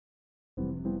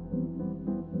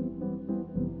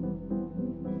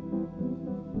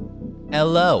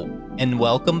Hello, and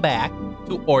welcome back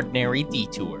to Ordinary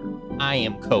Detour. I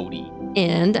am Cody.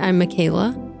 And I'm Michaela.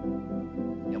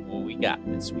 And what we got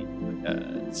this week?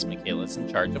 Because Michaela's in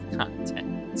charge of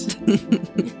content.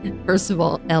 First of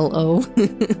all, L.O.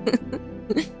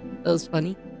 That was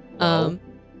funny. Hello?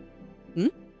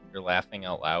 You're laughing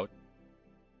out loud?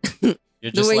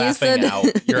 You're just way you laughing said-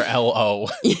 out. You're L.O.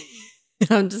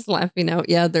 I'm just laughing out.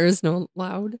 Yeah, there is no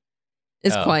loud.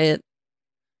 It's Oh. quiet.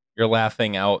 You're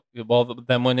laughing out. Well,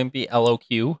 then wouldn't it be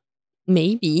L.O.Q.?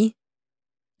 Maybe.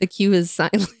 The Q is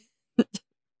silent.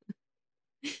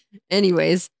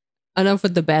 Anyways, enough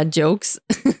with the bad jokes.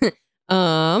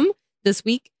 This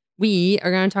week we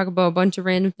are going to talk about a bunch of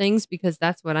random things because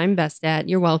that's what I'm best at.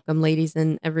 You're welcome, ladies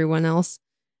and everyone else.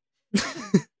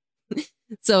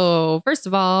 So, first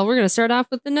of all, we're going to start off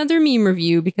with another meme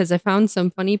review because I found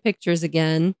some funny pictures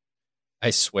again. I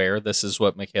swear this is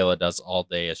what Michaela does all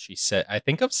day. As she said, I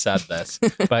think I've said this,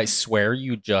 but I swear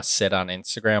you just sit on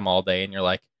Instagram all day and you're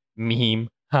like, meme,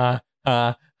 ha,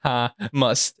 ha, ha,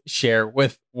 must share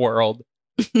with world.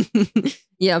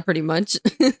 Yeah, pretty much.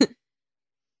 All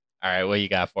right, what you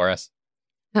got for us?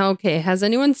 Okay, has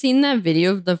anyone seen that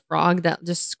video of the frog that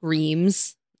just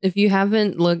screams? If you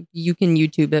haven't looked, you can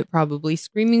YouTube it probably.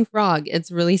 Screaming frog.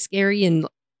 It's really scary and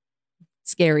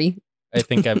scary. I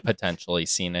think I've potentially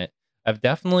seen it. I've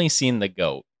definitely seen the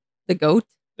goat The goat?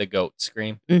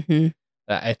 scream. Mm-hmm.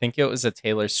 I think it was a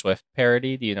Taylor Swift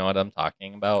parody. Do you know what I'm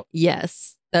talking about?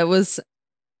 Yes. That was,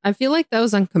 I feel like that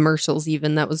was on commercials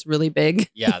even. That was really big.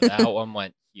 Yeah, that one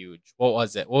went huge. What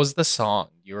was it? What was the song?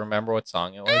 Do you remember what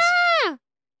song it was?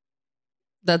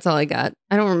 That's all I got.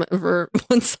 I don't remember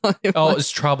what song it Oh, it was. was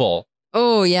Trouble.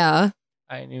 Oh, yeah.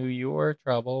 I knew you were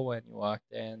trouble when you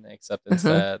walked in, except Uh-huh.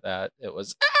 instead of that, it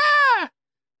was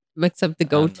Except the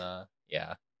goat.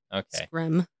 yeah. Okay.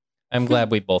 Scrim. I'm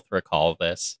glad we both recall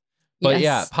this. But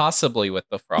yeah, Yes. possibly with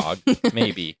the frog.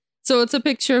 Maybe. So it's a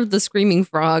picture of the screaming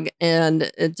frog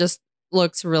and it just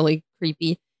looks really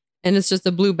creepy. And it's just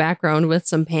a blue background with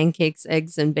some pancakes,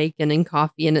 eggs, and bacon and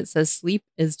coffee. And it says, "Sleep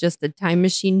is just a time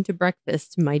machine to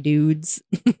breakfast, my dudes."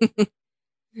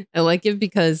 I like it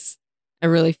because I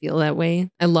really feel that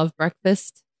way. I love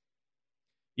breakfast,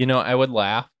 You know, I would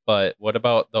laugh, but what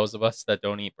about those of us that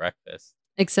don't eat breakfast?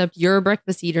 except you're a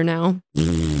breakfast eater now.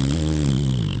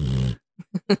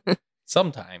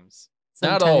 Sometimes.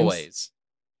 Not Sometimes. always.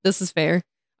 This is fair.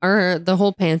 The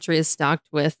whole pantry is stocked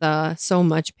with so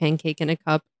much pancake in a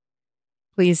cup.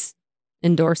 Please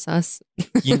endorse us.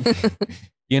 You,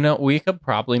 you know, we could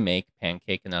probably make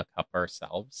pancake in a cup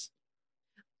ourselves.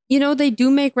 You know, they do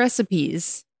make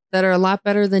recipes that are a lot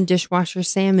better than dishwasher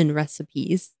salmon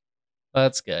recipes.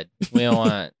 That's good. We don't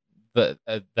want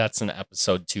that's an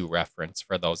episode 2 reference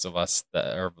for those of us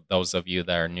that or those of you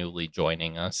that are newly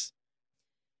joining us.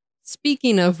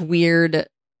 Speaking of weird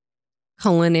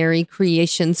culinary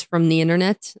creations from the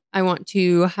internet, I want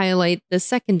to highlight the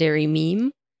secondary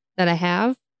meme that I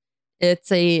have.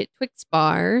 It's a Twix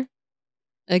bar,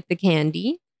 like the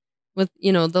candy, with,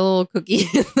 the little cookie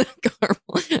and the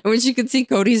caramel. I wish you could see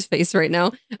Cody's face right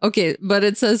now. Okay, but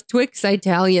it says Twix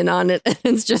Italian on it, and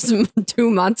it's just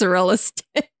 2 mozzarella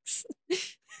sticks.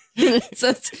 And it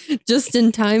says, "Just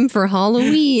in time for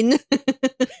Halloween."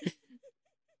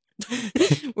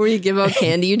 Where you give out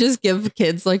candy, you just give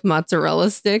kids like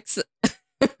mozzarella sticks.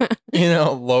 You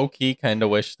know, low key kind of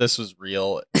wish this was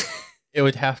real. It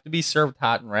would have to be served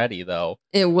hot and ready, though.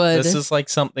 It would. This is like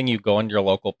something you go into your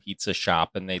local pizza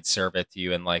shop and they'd serve it to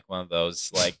you in like one of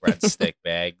those like breadstick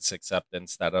bags, except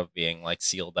instead of being like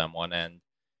sealed on one end,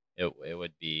 it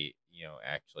would be,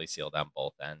 actually sealed on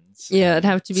both ends. Yeah, it'd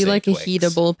have to be Say like Twix. a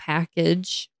heatable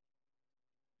package.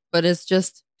 But it's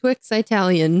just Twix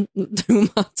Italian, 2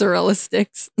 mozzarella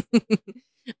sticks.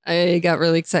 I got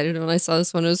really excited when I saw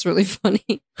this one. It was really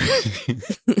funny.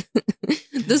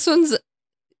 This one's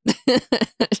I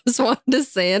just wanted to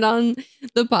say it on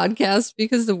the podcast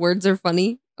because the words are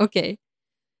funny. Okay.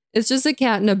 It's just a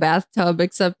cat in a bathtub,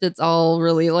 except it's all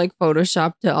really like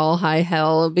photoshopped to all high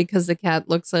hell because the cat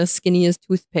looks as skinny as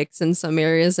toothpicks in some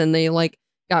areas and they like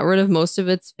got rid of most of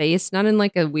its face, not in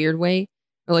like a weird way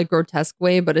or like grotesque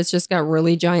way, but it's just got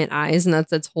really giant eyes and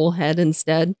that's its whole head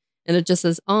instead. And it just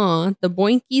says, "Aw, the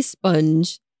boinky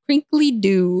sponge, crinkly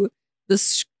dew,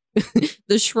 the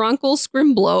the shrunkle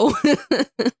scrimblow."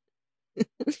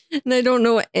 And I don't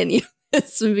know what any of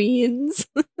this means.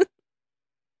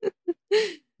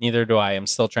 Neither do I. I'm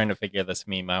still trying to figure this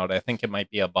meme out. I think it might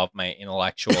be above my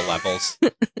intellectual levels.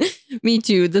 Me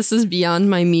too. This is beyond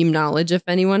my meme knowledge. If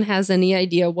anyone has any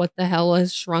idea what the hell a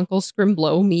shrunkle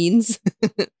scrimblow means,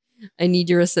 I need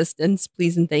your assistance,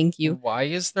 please and thank you. Why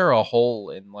is there a hole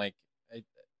in like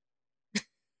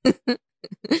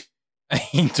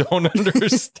I don't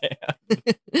understand.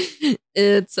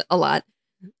 It's a lot.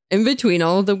 In between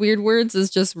all of the weird words is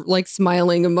just like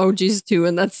smiling emojis too,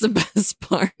 and that's the best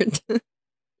part.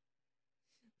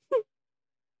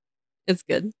 It's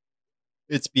good.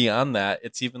 It's beyond that.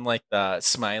 It's even like the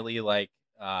smiley, like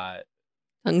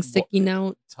Tongue sticking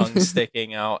out. tongue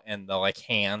sticking out, and the like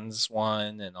hands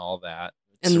one, and all that.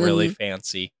 It's And really then-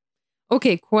 fancy.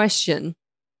 Okay, question.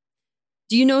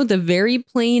 Do you know the very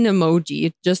plain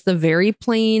emoji, just the very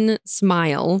plain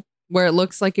smile, where it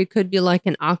looks like it could be like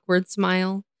an awkward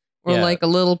smile or Yeah. like a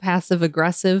little passive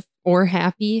aggressive or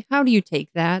happy? How do you take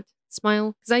that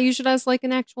smile? Because I use it as like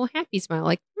an actual happy smile,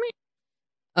 like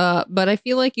meh. But I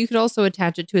feel like you could also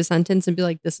attach it to a sentence and be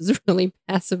like, this is really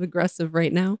passive aggressive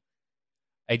right now.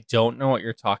 I don't know what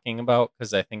you're talking about,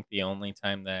 because I think the only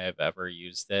time that I've ever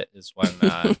used it is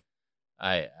when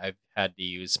I've had to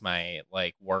use my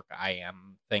like work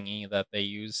IM thingy that they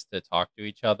use to talk to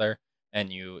each other,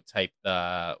 and you type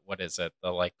the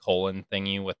the like colon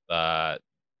thingy with the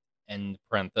end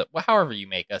however you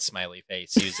make a smiley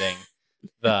face using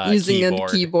the Using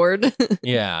keyboard. a keyboard.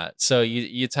 Yeah, so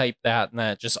you type that and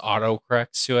that just auto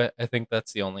corrects to it. I think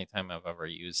that's the only time I've ever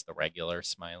used the regular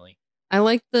smiley. I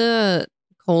like the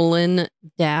colon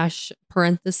dash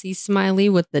parentheses smiley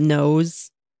with the nose.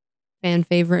 Fan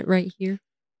favorite right here.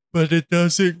 But it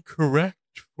doesn't correct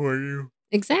for you.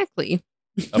 Exactly.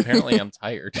 Apparently I'm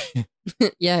tired.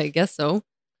 Yeah, I guess so.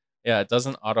 Yeah, it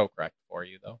doesn't autocorrect for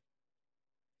you though.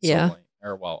 Yeah.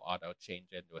 Auto change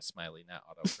into a smiley, not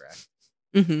autocorrect.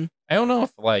 Hmm. I don't know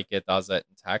if like it does it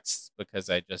in text, because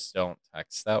I just don't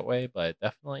text that way, but it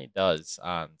definitely does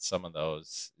on some of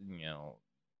those,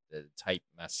 the type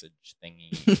message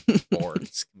thingy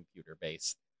boards, computer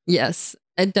based. Yes,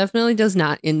 it definitely does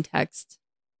not in text.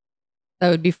 That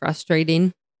would be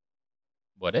frustrating.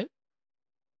 Would it?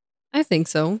 I think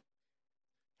so.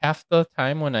 Half the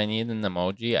time when I need an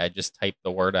emoji, I just type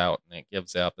the word out and it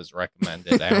gives it up as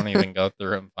recommended. I don't even go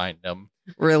through and find them.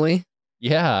 Really?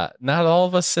 Yeah, not all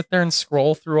of us sit there and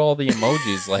scroll through all the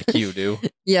emojis like you do.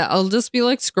 Yeah, I'll just be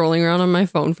like scrolling around on my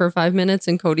phone for 5 minutes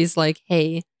and Cody's like,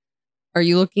 hey, are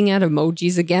you looking at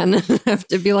emojis again? I have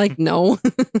to be like, no.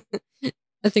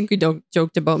 I think we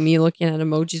joked about me looking at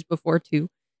emojis before too.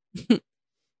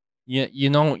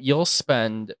 You'll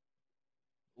spend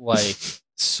like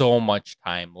so much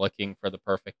time looking for the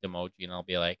perfect emoji, and I'll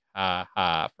be like, ha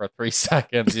ha, for 3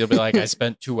 seconds. You'll be like, I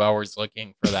spent 2 hours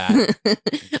looking for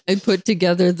that. I put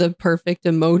together the perfect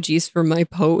emojis for my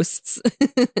posts.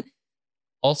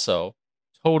 Also,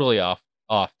 totally off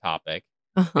topic.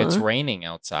 Uh-huh. It's raining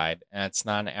outside, and it's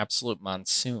not an absolute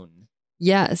monsoon.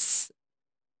 Yes.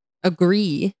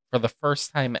 Agree. For the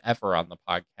first time ever on the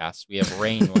podcast, we have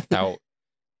rain without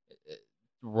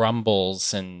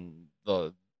rumbles and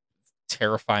the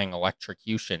terrifying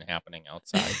electrocution happening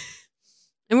outside.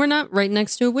 And we're not right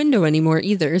next to a window anymore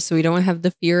either, so we don't have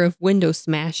the fear of window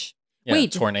smash. Yeah,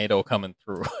 Wait. tornado coming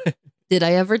through. Did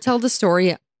I ever tell the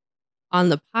story on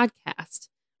the podcast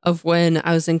of when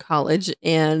I was in college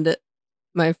and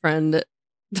my friend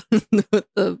with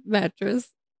the mattress?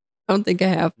 I don't think I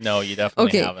have. No, you definitely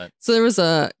Okay. haven't. So there was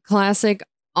a classic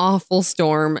awful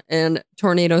storm and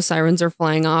tornado sirens are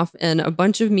flying off, and a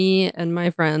bunch of me and my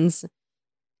friends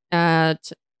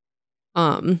at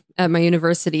my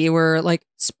university were like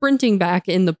sprinting back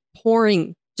in the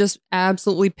pouring, just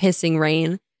absolutely pissing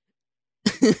rain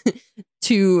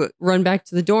to run back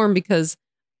to the dorm, because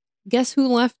guess who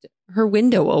left her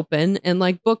window open and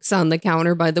like books on the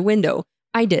counter by the window?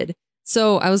 I did.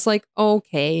 So I was like,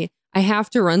 okay, I have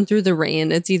to run through the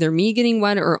rain. It's either me getting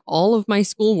wet or all of my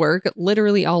schoolwork,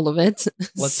 literally all of it.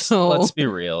 Let's be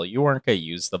real. You weren't gonna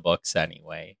use the books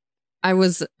anyway. I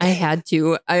had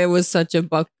to. I was such a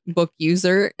book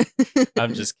user.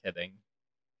 I'm just kidding.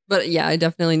 But yeah, I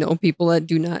definitely know people that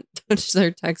do not touch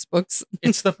their textbooks.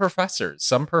 It's the professors.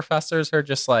 Some professors are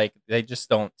just like, they just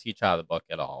don't teach out of the book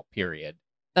at all, period.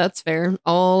 That's fair.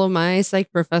 All of my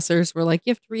psych professors were like,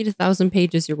 you have to read 1,000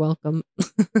 pages. You're welcome.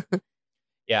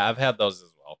 Yeah, I've had those as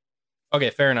well.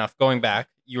 Okay, fair enough. Going back,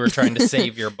 you were trying to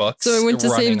save your books. So I went to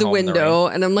running save the home in rain. window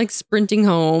and I'm like sprinting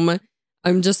home.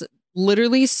 I'm just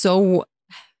literally so.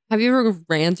 Have you ever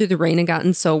ran through the rain and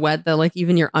gotten so wet that like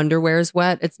even your underwear is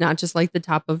wet? It's not just like the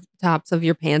tops of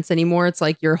your pants anymore. It's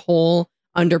like your whole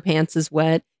underpants is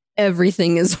wet.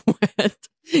 Everything is wet.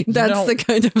 That's the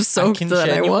kind of soak that I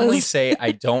I genuinely was. say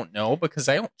I don't know, because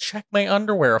I don't check my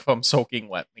underwear if I'm soaking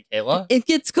wet, Michaela. It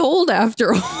gets cold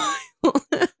after a while.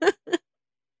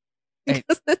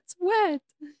 Because it's wet.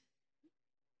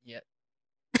 Yeah.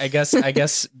 I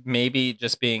guess maybe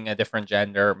just being a different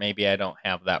gender, maybe I don't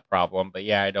have that problem, but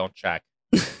yeah, I don't check.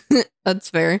 That's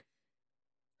fair.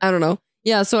 I don't know.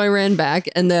 Yeah, so I ran back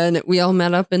and then we all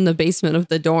met up in the basement of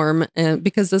the dorm and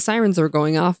because the sirens were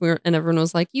going off and everyone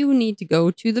was like, you need to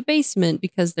go to the basement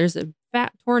because there's a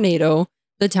fat tornado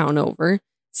the town over.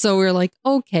 So we were like,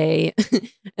 okay.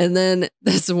 And then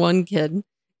this one kid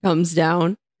comes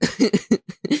down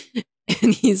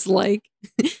and he's like,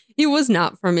 he was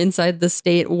not from inside the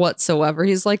state whatsoever.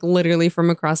 He's like literally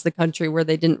from across the country where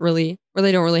they don't really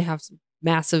have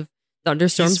massive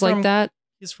thunderstorms like that.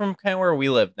 He's from kind of where we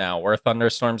live now, where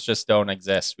thunderstorms just don't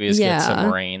exist. We just get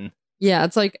some rain. Yeah,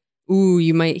 it's like, ooh,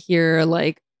 you might hear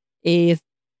like a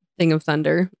thing of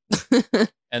thunder.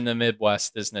 And the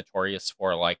Midwest is notorious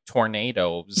for like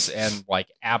tornadoes and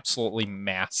like absolutely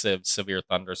massive, severe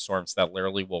thunderstorms that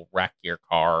literally will wreck your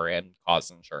car and cause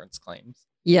insurance claims.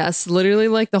 Yes, literally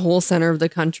like the whole center of the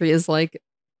country is like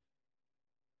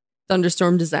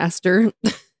thunderstorm disaster.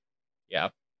 Yeah.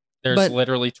 There's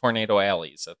literally tornado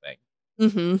alleys, I think.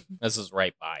 Mm-hmm. This is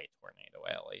right by Tornado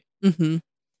Alley. Mm-hmm.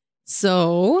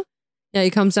 So, yeah,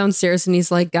 he comes downstairs and he's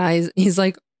like, guys, he's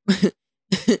like,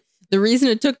 the reason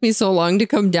it took me so long to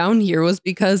come down here was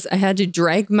because I had to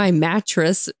drag my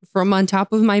mattress from on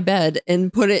top of my bed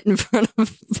and put it in front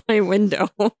of my window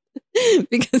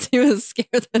because he was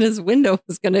scared that his window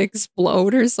was going to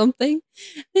explode or something.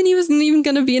 And he wasn't even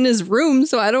going to be in his room.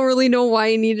 So I don't really know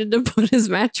why he needed to put his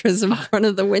mattress in front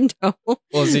of the window.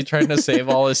 Well, is he trying to save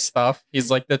all his stuff? He's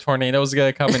like, the tornado's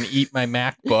going to come and eat my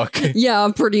MacBook. Yeah,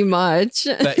 pretty much.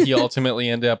 That he ultimately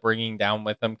ended up bringing down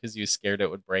with him because he was scared it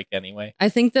would break anyway. I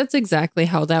think that's exactly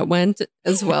how that went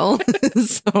as well.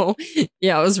 So,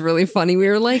 yeah, it was really funny. We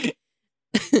were like,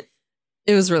 it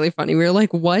was really funny. We were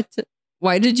like, what?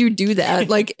 Why did you do that?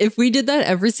 Like, if we did that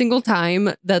every single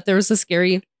time that there was a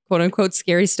scary, quote unquote,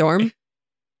 scary storm,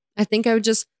 I think I would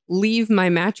just leave my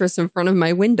mattress in front of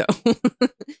my window.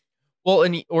 Well,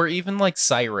 or even like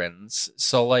sirens.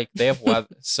 So like they have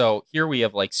weather. So here we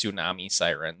have like tsunami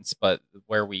sirens, but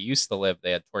where we used to live, they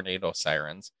had tornado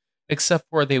sirens. Except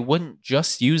for they wouldn't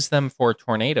just use them for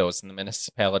tornadoes in the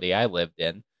municipality I lived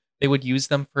in. They would use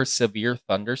them for severe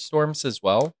thunderstorms as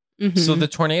well. Mm-hmm. So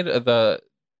the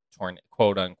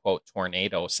quote unquote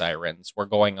tornado sirens were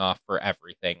going off for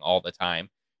everything all the time.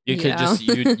 You could just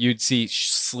you'd see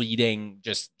sleeting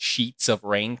just sheets of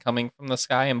rain coming from the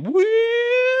sky and woo,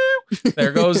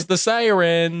 there goes the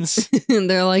sirens. And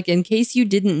they're like, in case you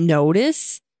didn't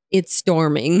notice, it's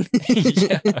storming.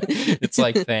 Yeah. It's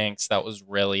like, thanks, that was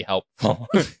really helpful.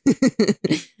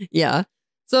 Yeah,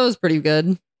 so it was pretty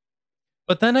good.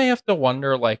 But then I have to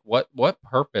wonder, like, what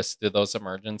purpose do those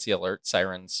emergency alert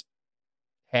sirens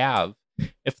have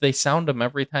if they sound them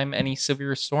every time any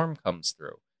severe storm comes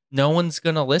through? No one's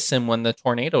gonna listen when the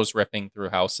tornado's ripping through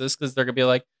houses because they're gonna be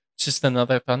like, it's just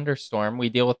another thunderstorm. We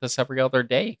deal with this every other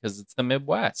day because it's the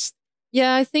Midwest.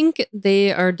 Yeah, I think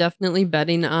they are definitely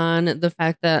betting on the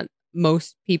fact that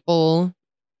most people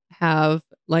have,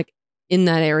 like, in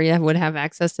that area would have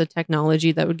access to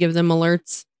technology that would give them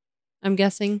alerts, I'm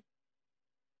guessing.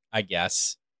 I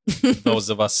guess. Those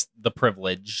of us, the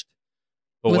privileged.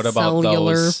 But with what about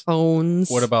those phones?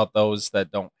 What about those that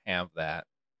don't have that?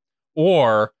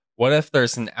 Or what if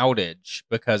there's an outage?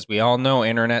 Because we all know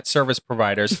internet service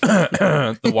providers,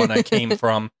 the one I came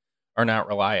from, are not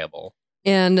reliable.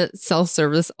 And cell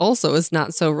service also is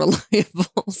not so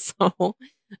reliable. So,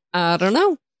 I don't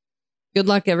know. Good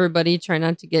luck, everybody. Try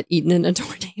not to get eaten in a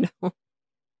tornado.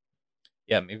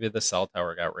 Yeah, maybe the cell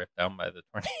tower got ripped down by the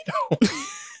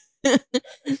tornado.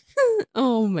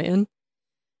 Oh, man.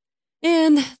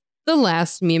 And the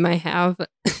last meme I have,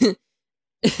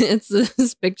 it's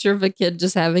this picture of a kid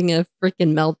just having a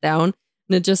freaking meltdown.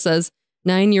 And it just says,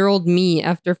 9-year-old me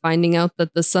after finding out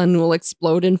that the sun will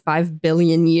explode in 5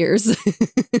 billion years.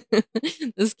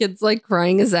 This kid's like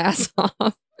crying his ass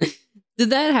off. Did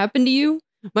that happen to you?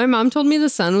 My mom told me the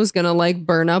sun was going to like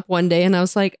burn up one day. And I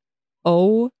was like,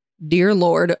 oh, dear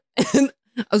Lord. And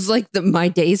I was like, my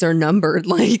days are numbered.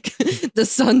 Like, the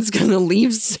sun's going to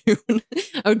leave soon.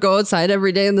 I would go outside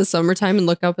every day in the summertime and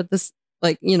look up at this,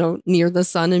 like, you know, near the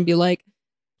sun and be like,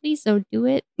 please don't do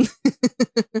it.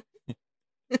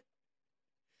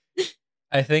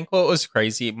 I think what was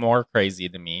more crazy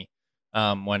to me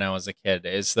when I was a kid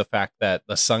is the fact that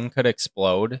the sun could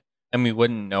explode and we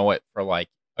wouldn't know it for like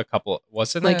a couple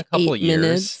of years?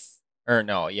 Minutes. Or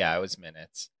no, yeah, it was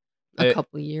minutes. A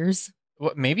couple years.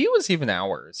 Maybe it was even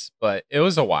hours, but it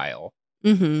was a while.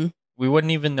 Mm-hmm. We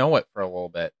wouldn't even know it for a little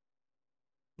bit.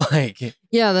 Like,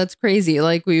 yeah, that's crazy.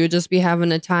 Like, we would just be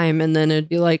having a time and then it'd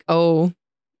be like, oh.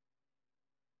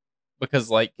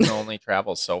 Because light can only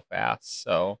travel so fast.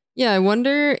 So, yeah, I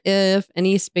wonder if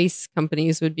any space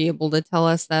companies would be able to tell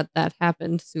us that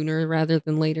happened sooner rather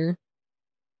than later.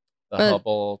 the But-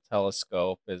 Hubble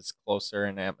telescope is closer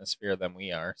in atmosphere than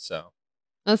we are, so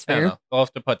That's I don't fair. know. They'll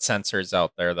have to put sensors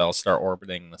out there. They'll start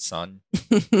orbiting the sun.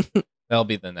 That'll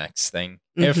be the next thing.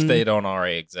 If Mhm. they don't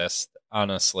already exist,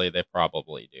 honestly, they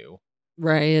probably do.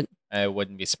 Right. I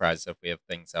wouldn't be surprised if we have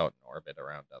things out in orbit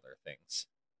around other things.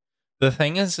 The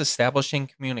thing is establishing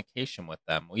communication with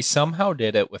them. We somehow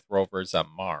did it with rovers on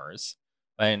Mars,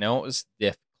 but I know it was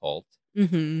difficult.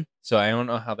 Mm-hmm. So I don't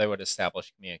know how they would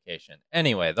establish communication.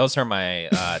 Anyway, those are my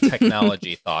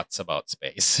technology thoughts about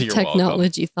space. You're welcome.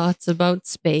 Technology thoughts about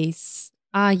space.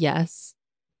 Ah, yes.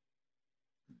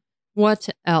 What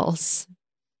else?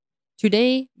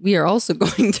 Today, we are also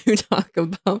going to talk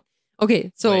about.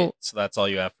 Okay, so Wait, so that's all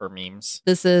you have for memes?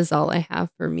 this is all I have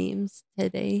for memes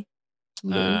today.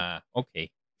 Yeah.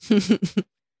 Okay.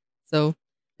 So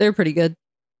they're pretty good.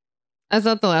 I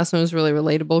thought the last one was really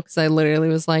relatable because I literally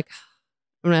was like,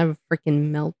 I'm going to have a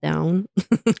freaking meltdown.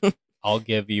 I'll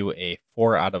give you a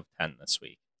 4 out of 10 this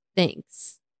week.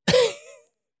 Thanks.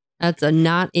 That's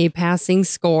not a passing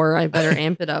score. I better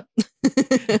amp it up.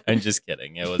 I'm just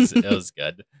kidding. It was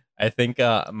good. I think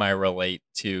my relate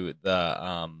to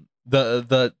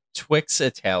the Twix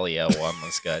Italia one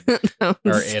was good. That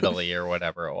Or was- Italy or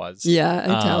whatever it was. Yeah,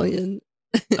 Italian.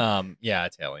 Yeah,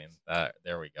 Italian.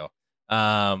 There we go.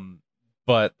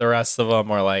 But the rest of them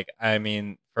were like, I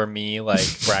mean, for me, like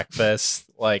breakfast,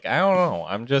 like I don't know.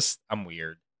 I'm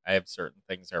weird. I have certain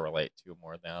things I relate to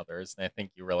more than others, and I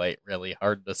think you relate really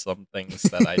hard to some things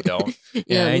that I don't.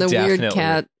 Yeah, I and the weird definitely-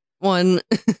 cat one.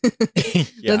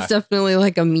 Yeah, That's definitely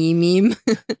like a meme.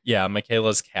 yeah.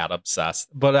 Michaela's cat obsessed,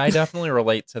 but I definitely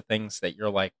relate to things that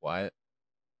you're like, what?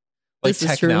 Like This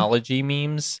is true. technology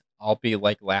memes. I'll be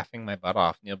like laughing my butt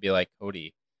off, and you'll be like,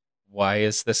 Cody, why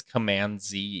is this Command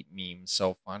Z meme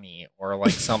so funny? Or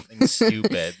like something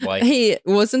stupid. Like, Hey,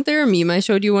 wasn't there a meme I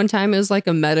showed you one time? It was like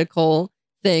a medical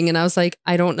thing. And I was like,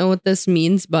 I don't know what this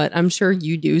means, but I'm sure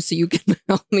you do. So you can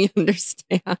help me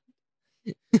understand.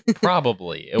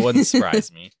 probably. It wouldn't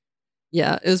surprise me.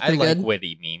 Yeah, it was I pretty like good.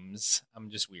 witty memes. I'm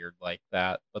just weird like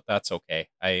that, but that's okay.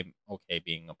 I'm okay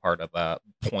being a part of the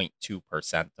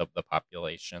 0.2% of the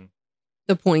population.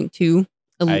 The point two.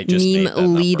 I just made Meme that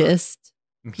number. elitist.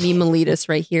 Meme elitist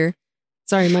right here.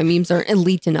 Sorry, my memes aren't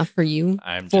elite enough for you.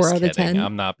 I'm 4 just out of kidding. 10.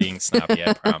 I'm not being snobby,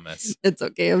 I promise. It's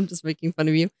okay. I'm just making fun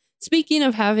of you. Speaking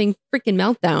of having freaking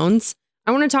meltdowns,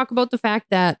 I want to talk about the fact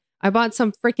that I bought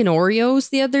some freaking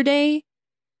Oreos the other day.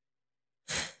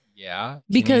 Yeah. Can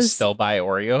you Because- still buy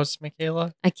Oreos,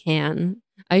 Michaela? I can.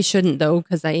 I shouldn't though,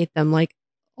 because I ate them like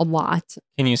a lot.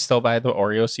 Can you still buy the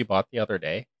Oreos you bought the other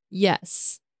day?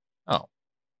 Yes. Oh.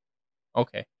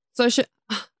 Okay. So I should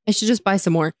just buy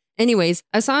some more. Anyways,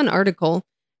 I saw an article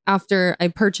after I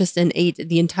purchased and ate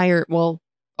the entire, well,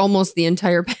 almost the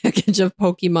entire package of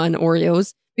Pokemon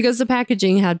Oreos because the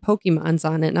packaging had Pokemons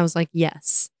on it. And I was like,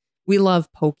 yes, we love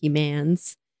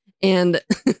Pokemans. And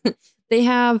they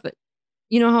have,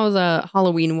 you know how the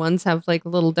Halloween ones have like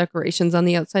little decorations on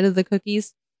the outside of the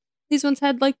cookies? These ones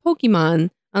had like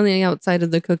Pokemon on the outside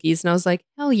of the cookies. And I was like,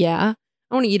 hell yeah,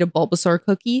 I want to eat a Bulbasaur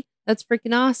cookie. That's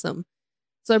freaking awesome.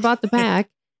 So I bought the pack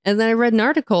and then I read an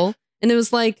article and it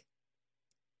was like,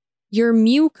 your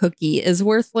Mew cookie is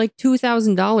worth like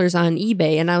 $2,000 on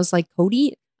eBay. And I was like,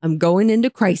 Cody, I'm going into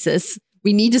crisis.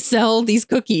 We need to sell these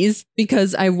cookies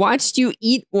because I watched you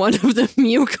eat one of the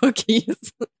Mew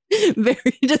cookies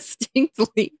very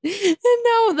distinctly. And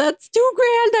now that's $2,000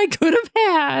 I could have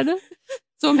had.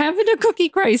 So I'm having a cookie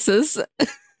crisis.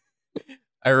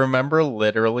 I remember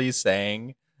literally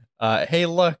saying, hey,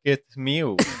 look, it's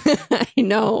Mew. I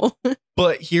know.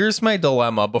 But here's my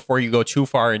dilemma before you go too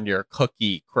far into your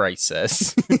cookie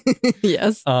crisis.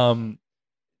 Yes.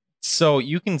 So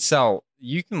you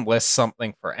can list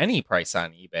something for any price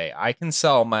on eBay. I can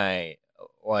sell my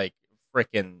like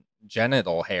freaking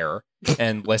genital hair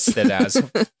and list it as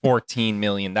 $14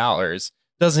 million.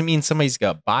 Doesn't mean somebody's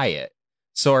gonna buy it.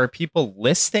 So are people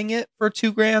listing it for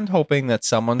 $2,000, hoping that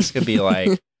someone's gonna be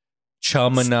like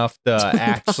chum enough to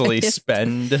actually it.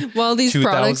 spend? While these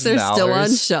products are still on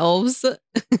 $2,000? shelves.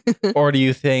 Or do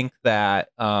you think that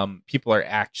people are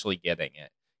actually getting it?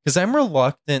 Because I'm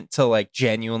reluctant to like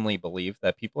genuinely believe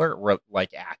that people are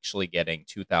like actually getting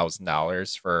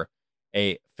 $2,000 for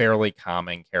a fairly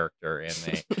common character in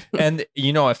a. And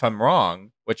you know, if I'm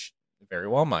wrong, which very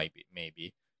well might be,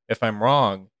 maybe if I'm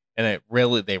wrong, and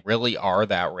they really are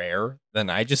that rare, then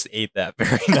I just ate that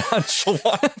very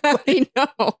nonchalant. I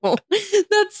know.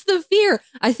 That's the fear.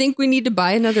 I think we need to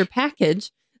buy another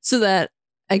package so that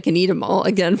I can eat them all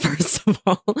again, first of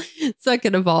all.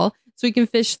 Second of all, so we can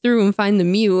fish through and find the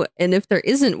Mew. And if there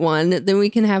isn't one, then we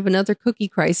can have another cookie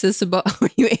crisis about how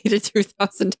you ate a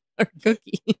 $2,000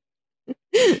 cookie.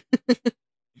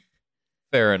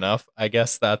 Fair enough. I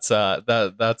guess that's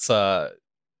that's a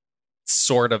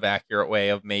sort of accurate way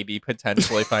of maybe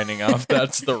potentially finding out if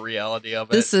that's the reality of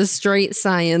it. This is straight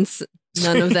science.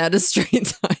 None of that is straight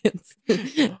science.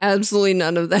 Absolutely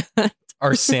none of that.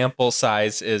 Our sample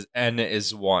size is N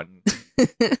is 1.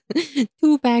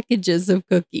 2 packages of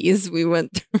cookies we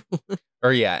went through.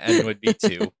 Or yeah, N would be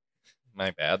 2.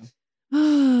 My bad.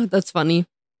 That's funny.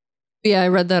 Yeah, I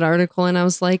read that article and I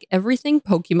was like, everything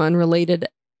Pokemon related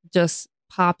just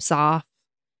pops off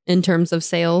in terms of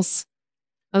sales.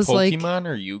 I was like, Pokemon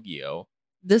or Yu-Gi-Oh?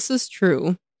 this is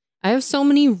true. I have so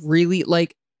many really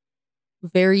like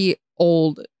very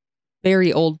old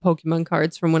Pokemon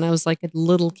cards from when I was like a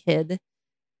little kid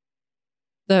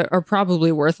that are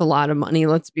probably worth a lot of money.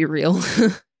 Let's be real.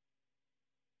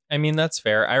 I mean, that's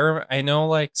fair. I know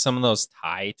like some of those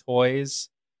Thai toys,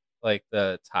 like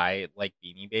the Thai like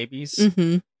Beanie Babies.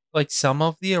 hmm Like some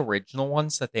of the original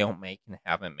ones that they don't make and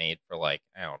haven't made for like,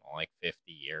 I don't know, like 50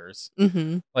 years.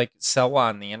 hmm Like sell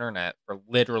on the internet for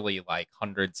literally like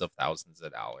hundreds of thousands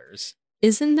of dollars.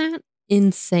 Isn't that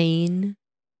insane?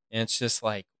 And it's just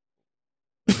like,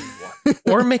 what?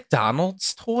 Or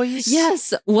McDonald's toys?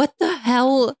 Yes. What the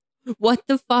hell? What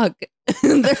the fuck?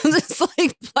 They're just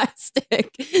like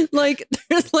plastic. Like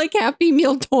there's like Happy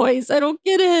Meal toys. I don't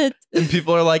get it. And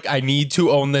people are like, I need to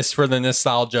own this for the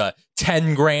nostalgia.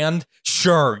 10 grand?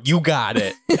 Sure, you got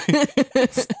it.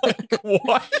 It's like,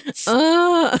 what?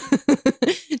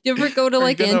 Do you ever go to Are you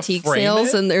like gonna antique frame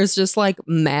sales it? and there's just like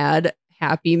mad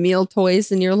Happy Meal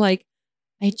toys and you're like,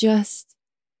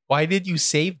 Why did you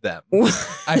save them?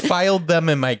 I filed them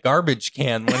in my garbage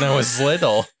can when I was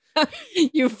little.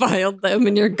 you filed them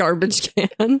in your garbage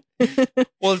can.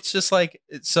 Well, it's just like,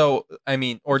 so, I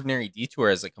mean, Ordinary Detour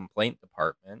has a complaint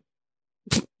department.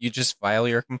 You just file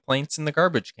your complaints in the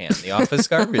garbage can, the office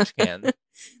garbage can.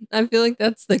 I feel like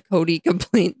that's the Cody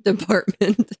complaint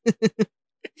department.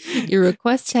 Your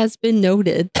request has been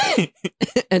noted.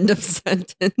 End of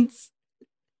sentence.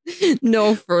 No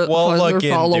We'll further look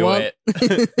follow into up.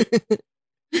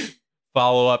 it.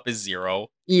 Follow up is 0.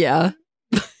 Yeah.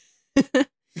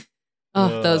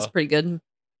 Oh, that was Ugh. pretty good.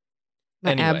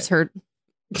 My Anyway. abs hurt.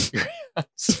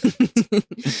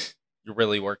 You're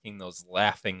really working those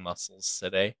laughing muscles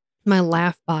today. My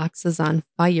laugh box is on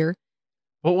fire.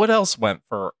 But what else went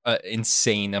for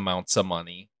insane amounts of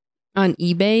money? On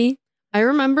eBay, I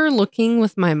remember looking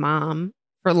with my mom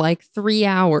for like 3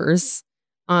 hours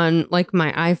on like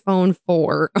my iPhone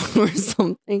 4 or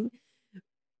something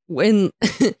when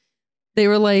they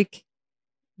were like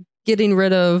getting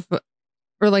rid of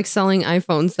or like selling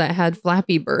iPhones that had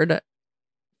Flappy Bird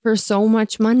for so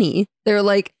much money. They're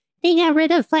like, they got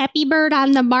rid of Flappy Bird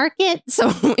on the market. So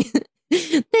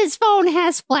this phone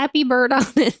has Flappy Bird on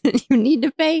it. And you need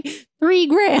to pay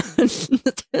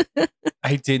 $3,000.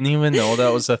 I didn't even know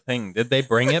that was a thing. Did they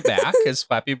bring it back? Is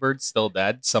Flappy Bird still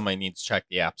dead? Somebody needs to check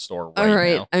the App Store All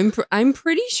right. now. I'm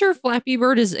pretty sure Flappy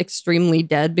Bird is extremely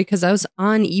dead because I was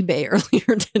on eBay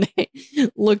earlier today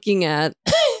looking at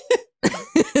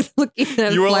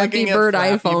You were Flappy looking at Bird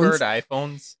Flappy iPhones. Bird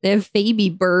iPhones? They have Baby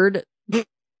Bird.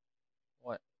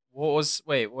 What was?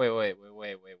 Wait. What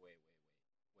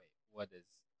is?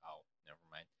 Oh, never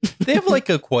mind. They have like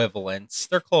equivalents.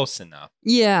 They're close enough.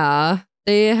 Yeah,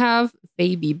 they have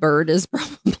Baby Bird is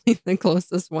probably the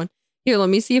closest one. Here, let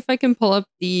me see if I can pull up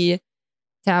the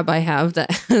tab I have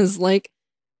that has like,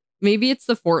 maybe it's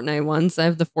the Fortnite ones. I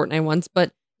have the Fortnite ones,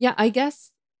 but yeah, I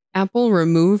guess Apple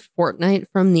removed Fortnite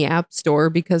from the App Store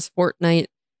because Fortnite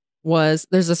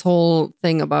there's this whole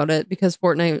thing about it because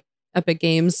Fortnite Epic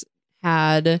Games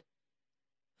had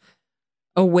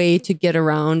a way to get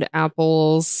around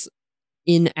Apple's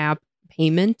in-app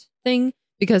payment thing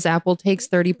because Apple takes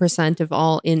 30% of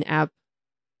all in-app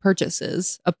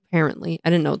purchases, apparently. I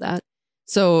didn't know that.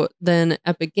 So then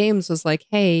Epic Games was like,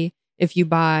 hey, if you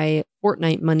buy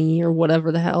Fortnite money or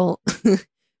whatever the hell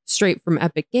straight from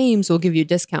Epic Games, we'll give you a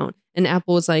discount. And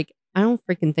Apple was like, I don't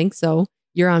freaking think so.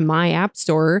 You're on my app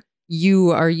store. You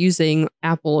are using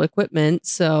Apple equipment,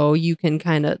 so you can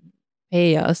kind of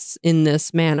pay us in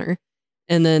this manner.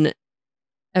 And then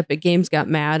Epic Games got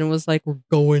mad and was like, we're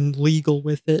going legal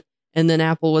with it. And then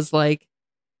Apple was like,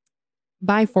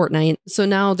 buy Fortnite. So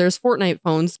now there's Fortnite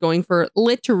phones going for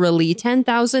literally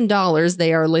 $10,000.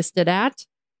 They are listed at.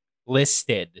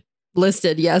 Listed.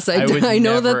 Yes. I would I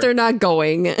know never- that they're not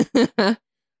going.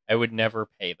 I would never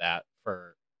pay that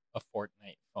for a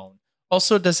Fortnite phone.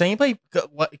 Also, does anybody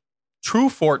true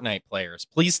Fortnite players?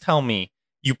 Please tell me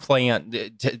you play on.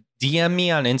 DM me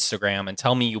on Instagram and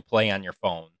tell me you play on your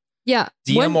phone. Yeah.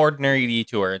 DM Ordinary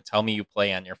Detour and tell me you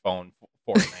play on your phone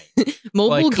Fortnite. Mobile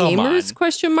Like, come gamers? on.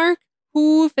 Question mark.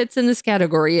 who fits in this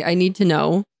category? I need to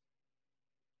know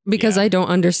because Yeah. I don't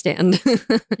understand.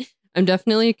 I'm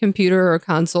definitely a computer or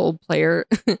console player.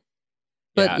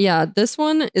 But yeah, this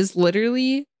one is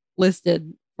literally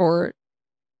listed for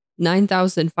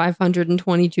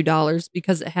 $9,522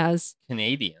 because it has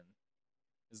Canadian.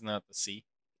 Isn't that the C?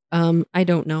 I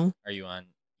don't know. Are you on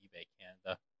eBay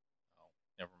Canada? Oh,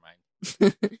 never mind.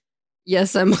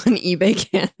 Yes, I'm on eBay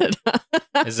Canada.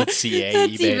 Is it CA?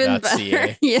 That's even eBay.ca?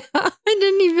 better. Yeah, I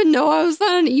didn't even know I was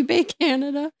on eBay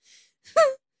Canada.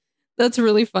 That's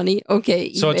really funny.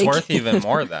 Okay, So it's eBay worth even Canada.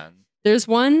 more then. There's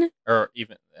one Or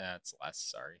even, it's less,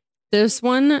 sorry. There's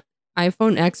one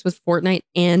iPhone X with Fortnite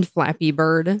and Flappy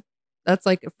Bird. That's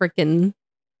like a freaking,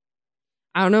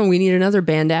 I don't know. We need another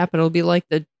band app. It'll be like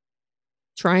the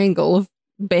triangle of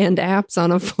band apps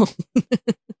on a phone.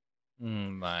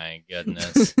 My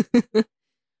goodness.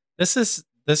 This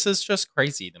is just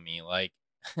crazy to me. Like,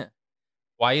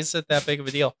 why is it that big of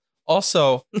a deal?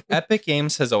 Also, Epic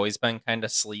Games has always been kind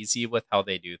of sleazy with how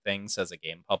they do things as a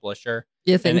game publisher.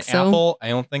 You think And so? Apple, I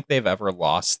don't think they've ever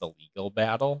lost the legal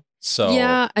battle. So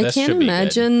yeah, I this can't should be good.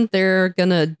 imagine they're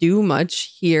gonna do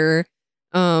much here.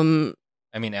 I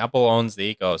mean, Apple owns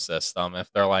the ecosystem.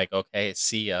 If they're like, okay,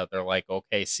 see ya, they're like,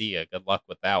 okay, see ya. Good luck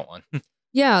with that one.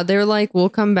 Yeah, they're like, we'll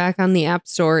come back on the App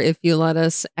Store if you let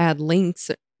us add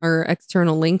links or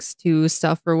external links to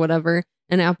stuff or whatever.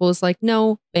 And Apple is like,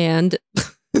 no, banned.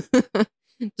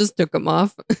 Just took them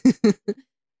off.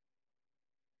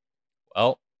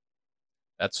 Well,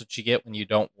 that's what you get when you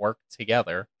don't work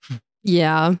together.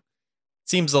 Yeah.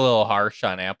 Seems a little harsh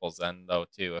on Apple's end, though,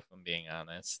 too, if I'm being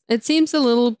honest. It seems a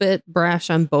little bit brash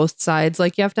on both sides.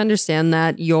 Like, you have to understand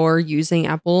that you're using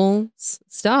Apple's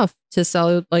stuff to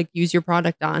sell, like, use your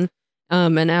product on.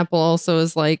 And Apple also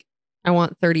is like, I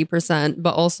want 30%,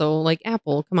 but also, like,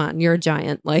 Apple, come on, you're a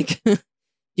giant. Like, do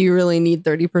you really need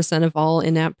 30% of all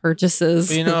in-app purchases?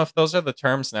 But, if those are the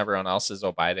terms and everyone else is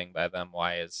abiding by them,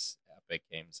 why is Epic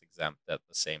Games exempt at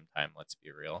the same time? Let's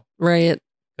be real. Right.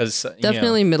 Because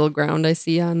definitely middle ground I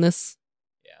see on this.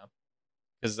 Yeah.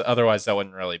 Because otherwise that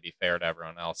wouldn't really be fair to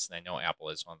everyone else. And I know Apple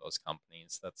is one of those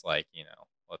companies that's like,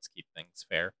 let's keep things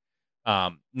fair.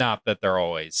 Not that they're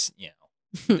always,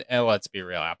 and let's be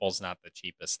real, Apple's not the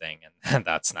cheapest thing, and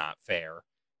that's not fair.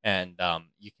 And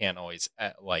you can't always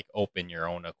like open your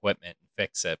own equipment and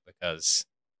fix it because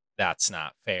that's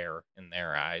not fair in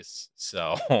their eyes.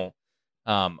 So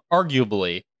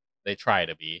arguably they try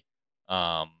to be.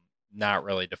 Not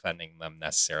really defending them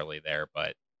necessarily there,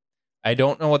 but I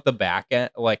don't know what the back end,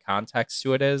 like, context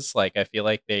to it is. Like, I feel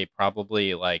like they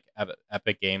probably, like,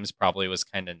 Epic Games probably was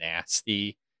kind of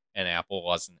nasty and Apple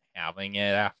wasn't having it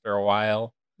after a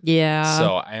while. Yeah.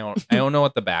 So I don't know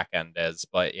what the back end is,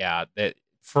 but yeah, that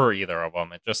for either of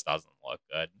them, it just doesn't look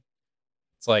good.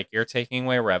 It's like you're taking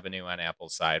away revenue on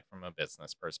Apple's side from a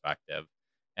business perspective,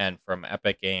 and from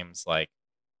Epic Games, like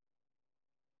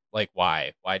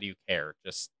why? Why do you care?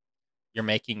 Just, you're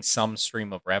making some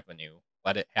stream of revenue.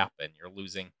 Let it happen. You're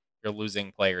losing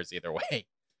players either way.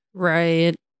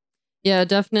 Right. Yeah,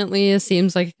 definitely it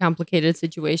seems like a complicated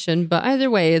situation, but either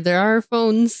way, there are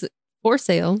phones for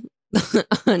sale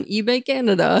on eBay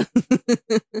Canada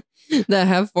that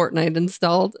have Fortnite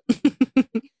installed.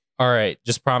 All right,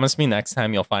 just promise me next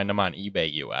time you'll find them on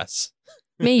eBay US.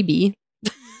 Maybe.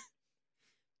 Do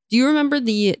you remember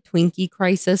the Twinkie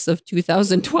crisis of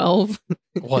 2012?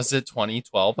 Was it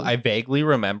 2012? I vaguely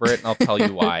remember it, and I'll tell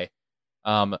you why.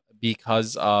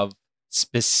 Because of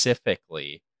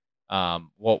specifically,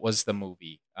 what was the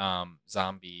movie?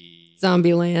 Zombieland.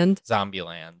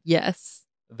 Zombieland. Yes.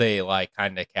 They like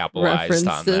kind of capitalized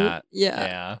on that.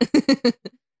 Yeah.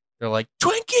 They're like,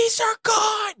 Twinkies are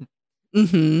gone.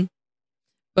 Mm-hmm.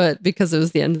 But because it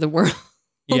was the end of the world.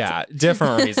 Yeah,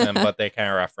 different reason, but they kind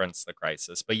of referenced the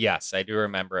crisis. But yes, I do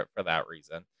remember it for that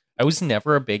reason. I was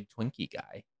never a big Twinkie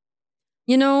guy.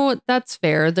 That's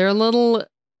fair. They're a little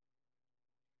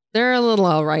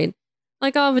all right.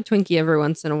 Like, I'll have a Twinkie every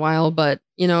once in a while, but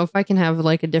if I can have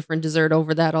like a different dessert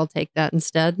over that, I'll take that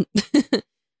instead.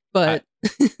 But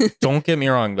don't get me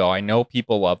wrong, though. I know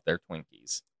people love their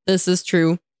Twinkies. This is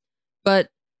true. But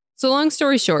so long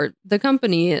story short, the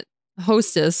company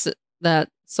Hostess that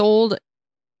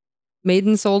made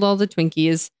and sold all the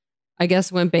Twinkies, I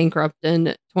guess went bankrupt in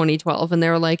 2012. And they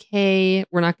were like, hey,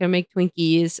 we're not going to make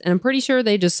Twinkies. And I'm pretty sure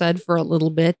they just said for a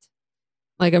little bit.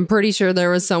 Like, I'm pretty sure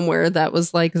there was somewhere that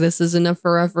was like, this isn't a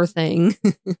forever thing.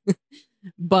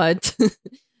 But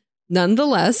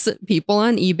nonetheless, people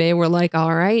on eBay were like,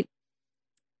 all right,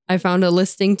 I found a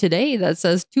listing today that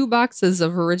says 2 boxes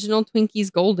of original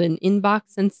Twinkies Golden in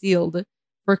box and sealed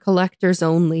for collectors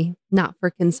only, not for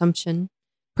consumption.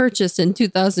 purchased in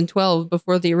 2012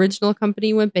 before the original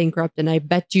company went bankrupt. And I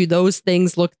bet you those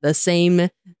things look the same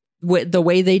the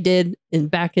way they did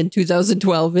back in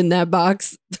 2012 in that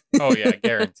box. Oh, yeah,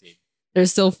 guaranteed. They're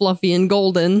still fluffy and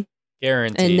golden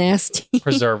Guaranteed. and nasty.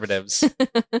 Preservatives.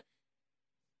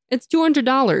 It's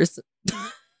 $200.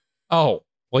 Oh,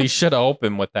 well, you should have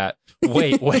opened with that.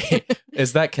 Wait.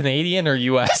 Is that Canadian or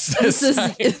US? This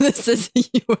is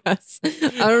US. I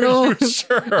don't know.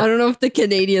 Sure. I don't know if the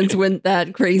Canadians went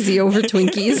that crazy over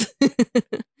Twinkies.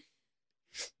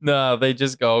 No, they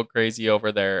just go crazy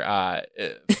over their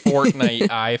Fortnite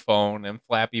iPhone and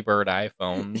Flappy Bird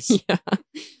iPhones. Yeah.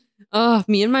 Oh,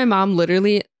 me and my mom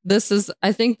literally,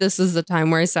 I think this is the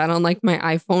time where I sat on like my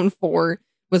iPhone 4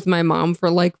 with my mom for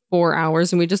like 4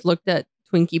 hours and we just looked at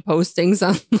Twinkie postings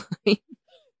online.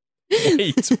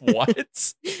 Wait,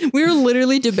 what? We were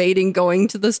literally debating going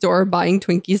to the store, buying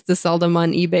Twinkies to sell them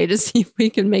on eBay to see if we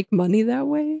could make money that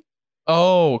way.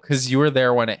 Oh, because you were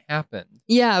there when it happened.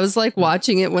 Yeah, I was like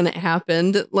watching it when it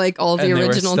happened, like all the And they were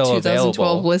original still 2012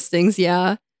 available. listings.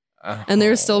 Yeah. Oh. And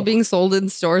they're still being sold in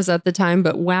stores at the time.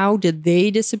 But wow, did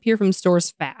they disappear from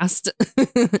stores fast?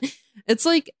 It's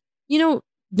like,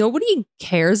 nobody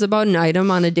cares about an item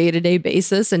on a day-to-day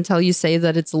basis until you say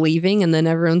that it's leaving. And then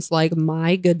everyone's like,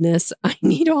 my goodness, I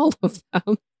need all of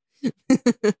them.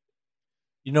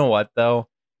 You know what, though?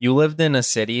 You lived in a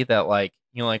city that, like,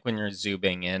 like when you're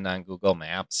zooming in on Google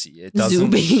Maps, it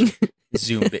doesn't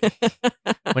zoom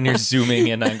when you're zooming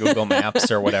in on Google Maps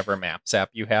or whatever Maps app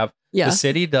you have. Yeah. The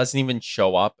city doesn't even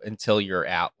show up until you're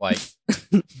at like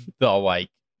the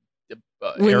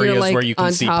When you're, areas like, where you can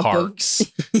on see top of- parks.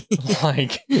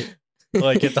 like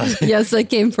it doesn't. Yes, I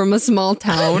came from a small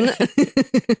town.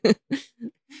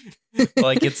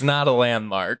 Like it's not a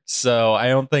landmark, so I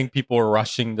don't think people were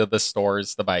rushing to the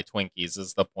stores to buy Twinkies.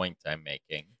 Is the point I'm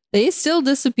making? They still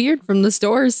disappeared from the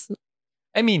stores.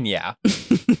 I mean, yeah.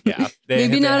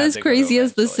 Maybe not had as to go crazy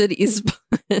as the eventually. cities,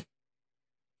 but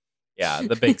Yeah,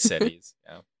 the big cities.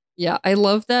 Yeah. yeah, I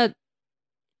love that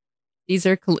these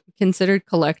are considered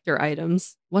collector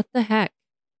items. What the heck?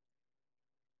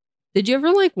 Did you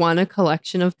ever like want a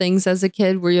collection of things as a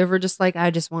kid? Were you ever just like, I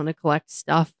just want to collect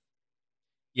stuff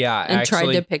Yeah, and actually,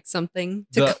 tried to pick something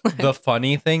to the collect?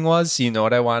 funny thing was, you know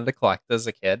what I wanted to collect as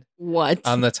a kid? What?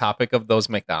 On the topic of those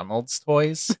McDonald's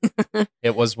toys,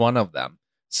 it was one of them.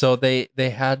 So they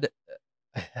had,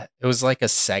 it was like a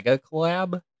Sega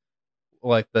collab,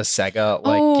 like the Sega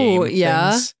game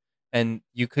yeah. things, and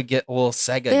you could get a little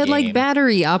Sega. They had like game.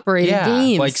 battery operated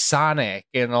games. like Sonic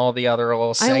and all the other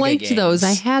little Sega I liked games. those.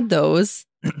 I had those.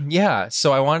 Yeah,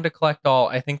 so I wanted to collect all.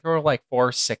 I think there were like 4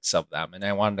 or 6 of them, and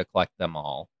I wanted to collect them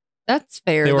all. That's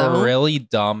fair. They though. were really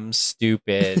dumb,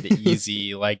 stupid,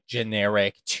 easy, like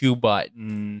generic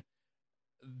 2-button,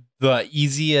 the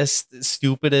easiest,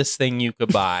 stupidest thing you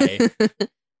could buy.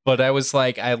 But I was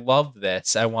like, I love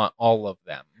this. I want all of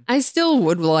them. I still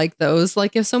would like those.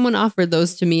 Like if someone offered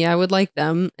those to me, I would like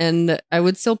them, and I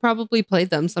would still probably play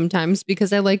them sometimes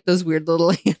because I like those weird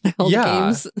little handheld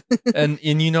games. and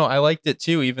I liked it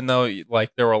too, even though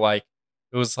like there were like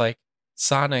it was like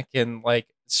Sonic in like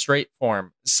straight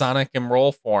form, Sonic in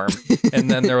roll form, and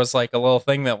then there was like a little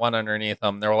thing that went underneath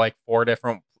them. There were like 4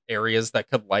 different areas that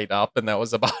could light up, and that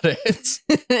was about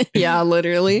it. Yeah,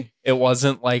 literally. It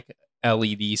wasn't like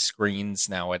LED screens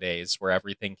nowadays where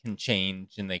everything can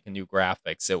change and they can do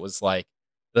graphics. It was like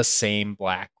the same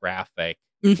black graphic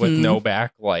with Mhm. no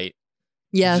backlight.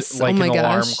 Yes. Like oh my an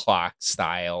alarm gosh. clock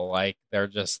style. Like they're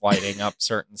just lighting up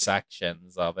certain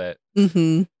sections of it.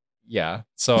 Hmm. Yeah.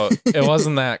 So it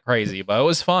wasn't that crazy, but it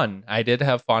was fun. I did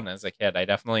have fun as a kid. I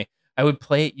would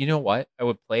play it. You know what? I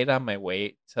would play it on my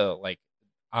way to like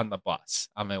on the bus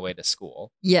on my way to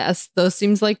school. Yes, those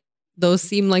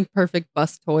seem like perfect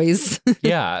bus toys.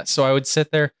 Yeah. So I would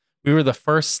sit there. We were the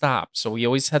first stop. So we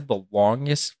always had the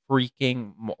longest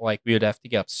freaking, like we would have to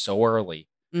get up so early.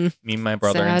 Mm, Me and my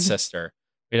brother and sad. sister.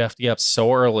 We'd have to get up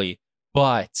so early,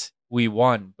 but we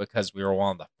won because we were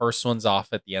one of the first ones off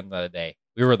at the end of the day.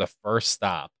 We were the first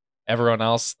stop. Everyone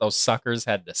else, those suckers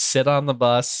had to sit on the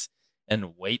bus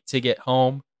and wait to get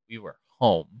home. We were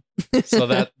home. So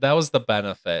that was the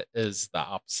benefit, is the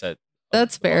opposite. of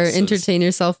That's the fair. buses. Entertain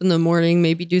yourself in the morning.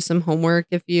 Maybe do some homework.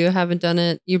 If you haven't done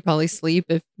it, you probably sleep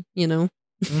if Mm,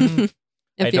 if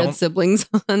I you don't- had siblings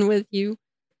on with you.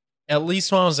 At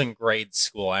least when I was in grade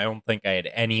school, I don't think I had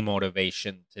any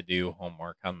motivation to do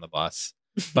homework on the bus.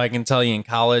 But I can tell you in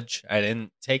college, I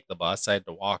didn't take the bus. I had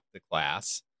to walk to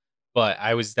class. But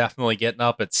I was definitely getting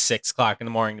up at 6 o'clock in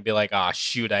the morning to be like, oh,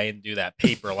 shoot, I didn't do that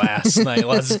paper last night.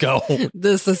 Let's go.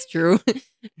 This is true.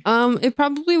 It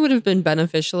probably would have been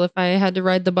beneficial if I had to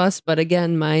ride the bus, but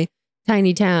again, my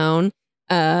tiny town,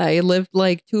 I lived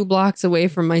like 2 blocks away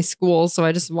from my school, so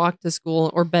I just walked to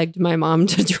school or begged my mom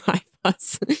to drive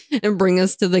us and bring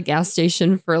us to the gas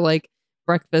station for like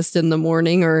breakfast in the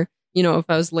morning, or, if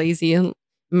I was lazy in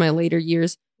my later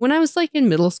years. When I was like in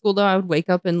middle school, though, I would wake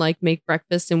up and like make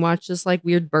breakfast and watch this like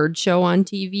weird bird show on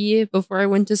TV before I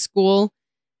went to school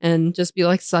and just be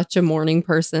like such a morning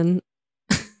person.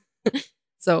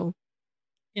 So,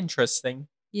 Interesting.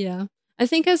 yeah. I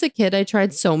think as a kid, I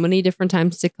tried so many different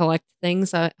times to collect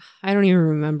things. I don't even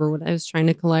remember what I was trying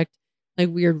to collect. Like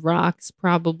weird rocks,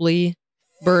 probably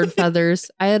bird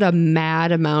feathers. I had a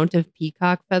mad amount of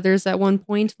peacock feathers at one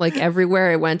point. Like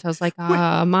everywhere I went, I was like,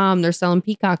 Mom, they're selling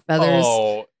peacock feathers.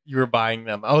 Oh, you were buying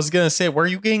them. I was going to say, where are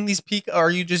you getting these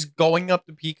Are you just going up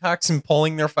to peacocks and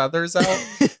pulling their feathers out?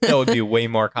 That would be way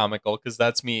more comical because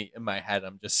that's me in my head.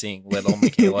 I'm just seeing little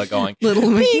Michaela going,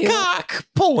 little peacock,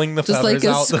 pulling the just feathers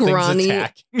like a out. scrawny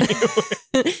The thing's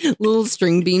attacking you. little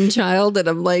string bean child, and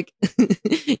I'm like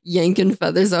yanking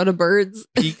feathers out of birds.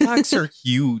 Peacocks are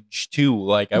huge too.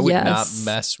 Like I would not Yes.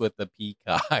 mess with the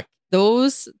peacock.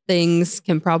 Those things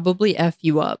can probably F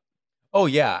you up. Oh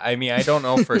yeah. I mean, I don't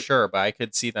know for sure, but I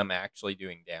could see them actually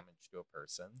doing damage to a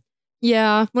person.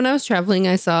 Yeah, when I was traveling,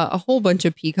 I saw a whole bunch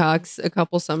of peacocks a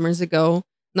couple summers ago.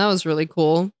 And that was really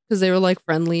cool because they were like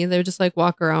friendly. They would just like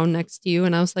walk around next to you.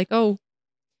 And I was like, oh,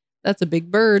 that's a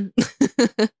big bird.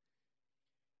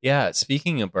 Yeah.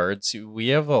 Speaking of birds, we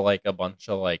have a bunch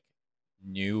of like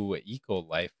new eco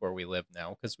life where we live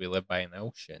now because we live by an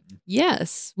ocean.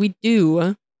 Yes, we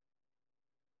do.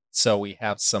 So we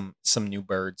have some new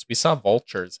birds. We saw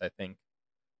vultures, I think,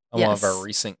 on one of Yes. our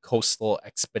recent coastal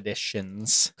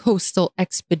expeditions. Coastal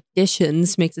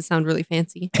expeditions makes it sound really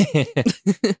fancy.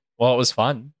 Well, it was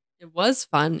fun. It was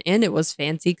fun and it was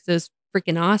fancy because it was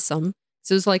freaking awesome.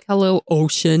 So it was like, hello,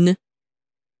 ocean.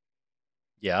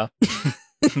 Yeah.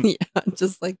 Yeah,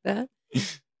 just like that.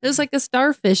 There's like a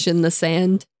starfish in the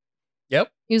sand.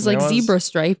 Yep. He was There like was. zebra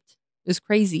striped. It was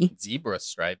crazy. Zebra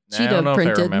stripe. I Cheetah don't know if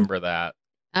printed. I remember that.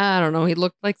 I don't know. He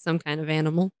looked like some kind of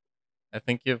animal. I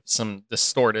think you have some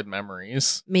distorted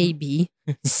memories. Maybe.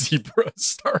 Zebra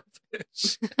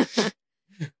starfish.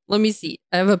 Let me see.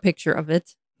 I have a picture of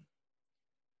it.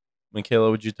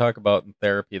 Michaela, would you talk about in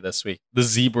therapy this week? The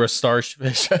zebra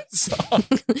starfish I saw.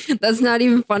 That's not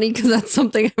even funny because that's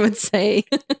something I would say.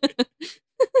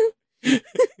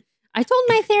 I told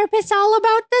my therapist all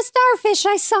about the starfish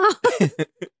I saw.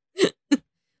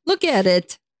 Look at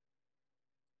it.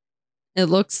 It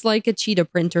looks like a cheetah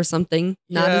print or something.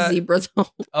 Not Yeah. a zebra,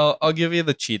 though. I'll give you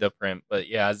the cheetah print, but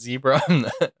yeah, zebra, I'm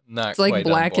not It's like quite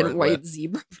on black and board white with.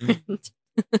 zebra print.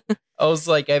 I was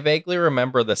like, I vaguely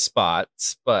remember the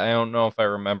spots, but I don't know if I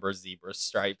remember zebra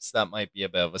stripes. That might be a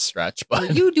bit of a stretch, Are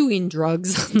but you doing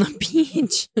drugs on the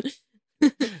beach?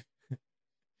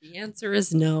 The answer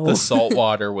is no. the salt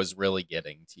water was really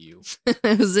getting to you.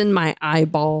 It was in my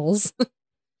eyeballs.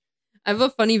 I have a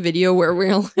funny video where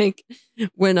we're like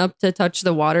went up to touch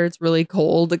the water. It's really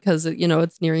cold because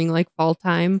it's nearing like fall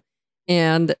time,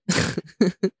 and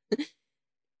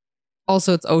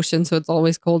also it's ocean, so it's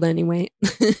always cold anyway.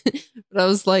 But I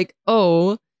was like,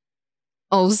 oh,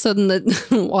 all of a sudden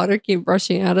the water came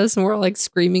rushing at us, and we're like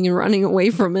screaming and running away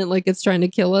from it like it's trying to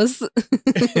kill us.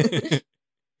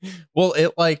 Well,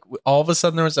 it like all of a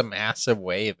sudden there was a massive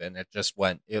wave and it just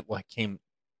went, it like came,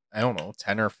 I don't know,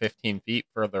 10 or 15 feet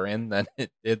further in than it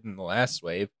did in the last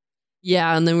wave.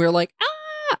 Yeah, and then we were like,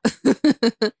 ah.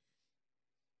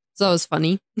 So that was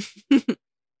funny.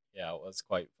 Yeah, it was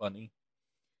quite funny.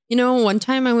 One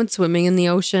time I went swimming in the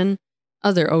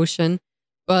other ocean,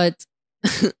 but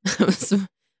I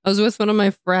was with one of my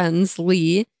friends,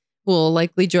 Lee, who will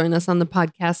likely join us on the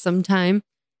podcast sometime.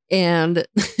 And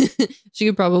she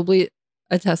could probably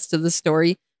attest to the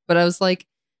story. But I was like,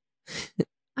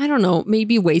 I don't know,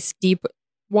 maybe waist deep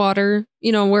water,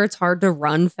 where it's hard to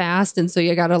run fast. And so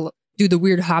you got to do the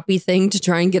weird hoppy thing to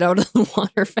try and get out of the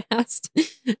water fast.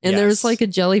 And there was Yes. like a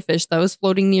jellyfish that was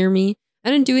floating near me. I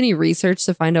didn't do any research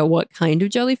to find out what kind of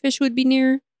jellyfish would be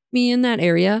near me in that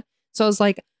area. So I was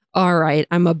like, all right,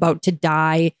 I'm about to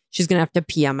die. She's going to have to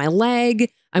pee on my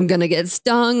leg. I'm going to get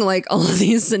stung. Like all of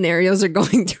these scenarios are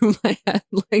going through my head.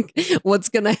 Like what's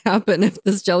going to happen if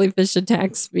this jellyfish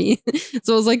attacks me?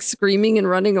 So I was like screaming and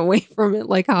running away from it,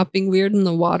 like hopping weird in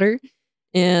the water.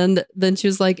 And then she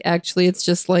was like, actually, it's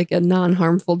just like a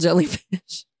non-harmful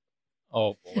jellyfish.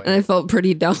 Oh boy. And I felt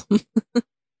pretty dumb.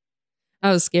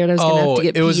 I was scared I was going to have to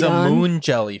get it was peed a on. moon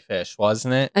jellyfish,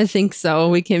 wasn't it? I think so.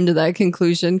 We came to that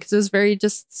conclusion because it was very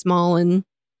just small and,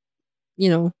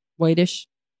 whitish.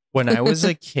 When I was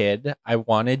a kid, I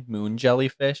wanted moon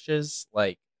jellyfishes,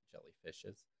 like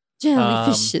jellyfishes.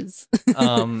 Jellyfishes.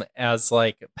 as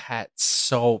like pets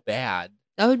so bad.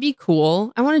 That would be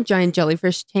cool. I want a giant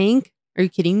jellyfish tank. Are you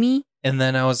kidding me? And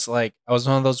then I was like, I was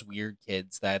one of those weird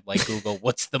kids that like Google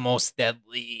what's the most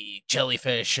deadly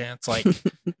jellyfish, and it's like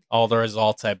all the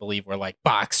results I believe were like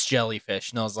box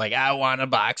jellyfish, and I was like, I want a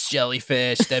box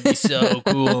jellyfish. That'd be so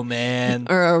cool, man.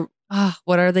 Or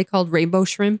what are they called? Rainbow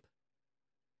shrimp?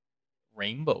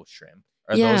 Rainbow shrimp,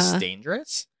 are Yeah. those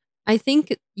dangerous? I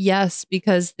think yes,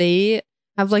 because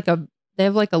have like a they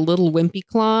have like a little wimpy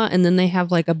claw, and then they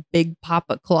have like a big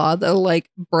papa claw that'll like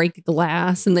break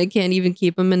glass, and they can't even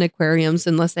keep them in aquariums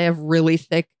unless they have really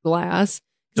thick glass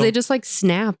because they Don't- just like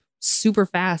snap super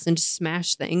fast and just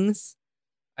smash things.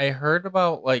 I heard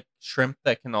about like shrimp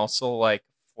that can also like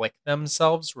flick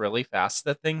themselves really fast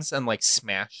at things and like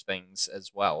smash things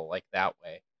as well, like that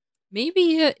way.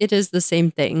 Maybe it is the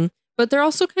same thing, but they're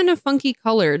also kind of funky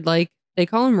colored. Like they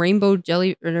call them rainbow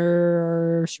jelly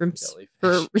or shrimps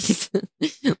for a reason.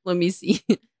 Let me see.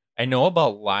 I know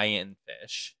about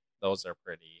lionfish. Those are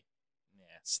pretty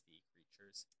nasty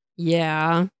creatures.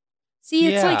 Yeah. See,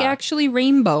 it's like Yeah. actually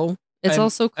rainbow. It's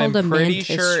also called I'm a pretty mantis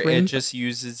sure shrimp. it just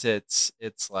uses its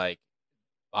like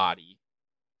body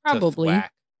Probably. to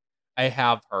thwack. I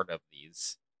have heard of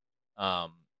these. I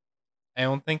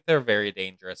don't think they're very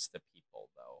dangerous to people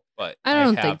though, but I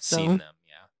don't have think so. seen them.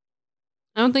 Yeah,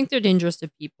 I don't think they're dangerous to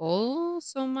people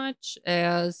so much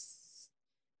as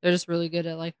they're just really good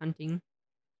at like hunting.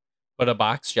 but a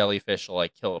box jellyfish will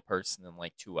like kill a person in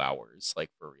like 2 hours, like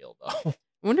for real though.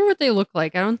 I wonder what they look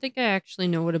like. I don't think I actually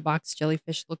know what a box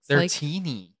jellyfish looks They're like.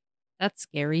 teeny. That's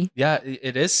scary. Yeah,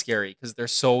 it is scary because they're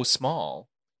so small.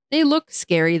 They look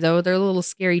scary though. They're little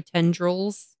scary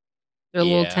tendrils. Their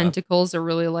little Yeah. tentacles are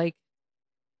really like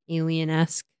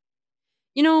alien-esque.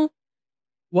 You know,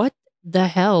 what the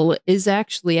hell is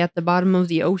actually at the bottom of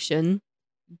the ocean?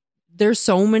 There's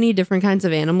so many different kinds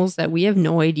of animals that we have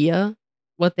no idea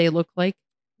what they look like.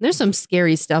 There's some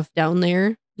scary stuff down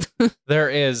there. There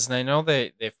is, and I know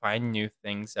they find new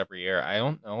things every year. I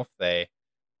don't know if they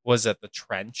was at the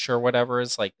trench or whatever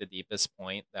is like the deepest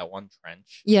point, that one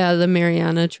trench. Yeah, the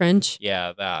Mariana Trench.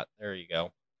 Yeah, that. There you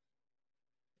go.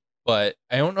 But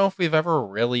I don't know if we've ever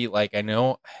really like. I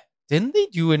know, didn't they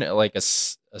do like a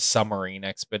submarine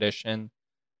expedition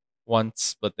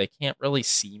once? But they can't really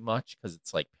see much because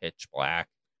it's like pitch black.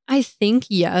 I think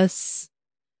yes.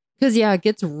 Because yeah, it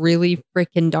gets really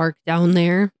freaking dark down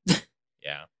there.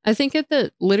 Yeah. I think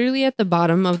literally at the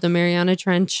bottom of the Mariana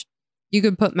Trench, you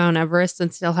could put Mount Everest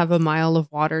and still have a mile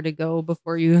of water to go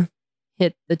before you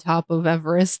hit the top of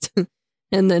Everest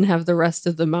and then have the rest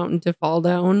of the mountain to fall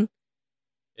down.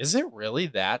 Is it really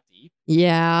that deep?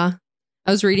 Yeah.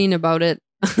 I was reading about it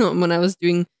when I was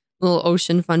doing little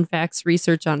ocean fun facts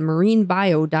research on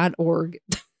marinebio.org.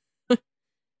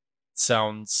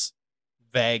 Sounds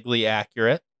vaguely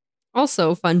accurate.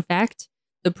 Also, fun fact,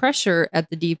 the pressure at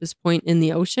the deepest point in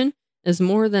the ocean is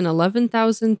more than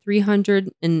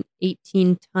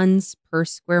 11,318 tons per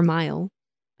square mile.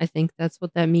 I think that's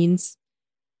what that means.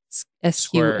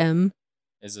 SQM.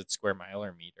 Is it square mile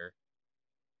or meter?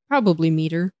 Probably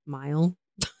meter, mile.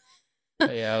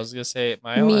 Yeah, I was gonna say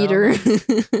mile. Meter.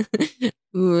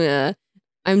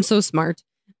 I'm so smart.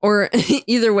 Or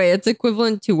either way, it's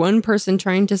equivalent to one person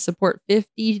trying to support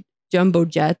 50 jumbo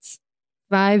jets.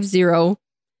 50.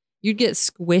 You'd get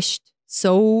squished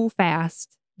so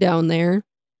fast down there.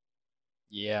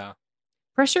 Yeah.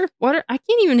 Pressure, water. I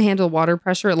can't even handle water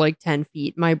pressure at like 10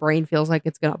 feet. My brain feels like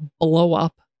it's going to blow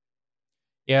up.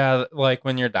 Yeah, like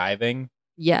when you're diving.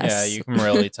 Yes. Yeah, you can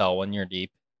really tell when you're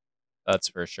deep. That's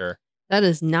for sure. That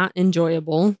is not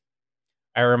enjoyable.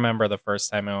 I remember the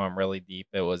first time I went really deep,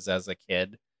 it was as a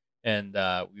kid. And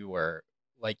we were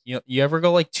like, you ever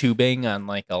go like tubing on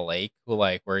like a lake,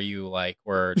 like where you like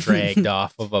were dragged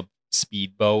off of a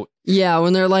speedboat? Yeah,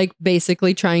 when they're like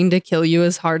basically trying to kill you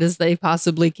as hard as they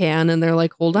possibly can, and they're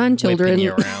like, "Hold on, children." Whipping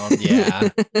you around, yeah,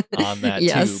 on that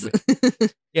yes. tube.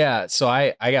 Yeah, so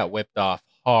I got whipped off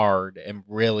hard and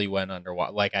really went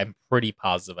underwater. Like I'm pretty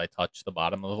positive I touched the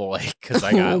bottom of the lake because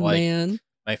I got man.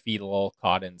 my feet a little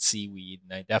caught in seaweed,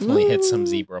 and I definitely hit some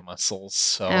zebra mussels.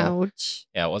 So ouch.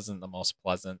 yeah, it wasn't the most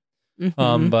pleasant.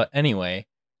 Mhm. But anyway,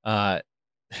 I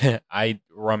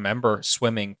remember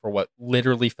swimming for what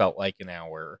literally felt like an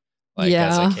hour, like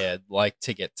as Yeah. a kid, like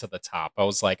to get to the top. I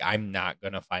was like, I'm not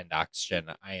gonna find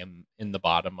oxygen. I am in the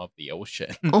bottom of the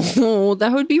ocean. Oh,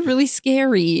 that would be really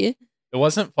scary. It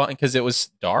wasn't fun because it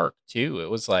was dark too. It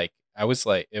was like I was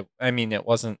like, it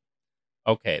wasn't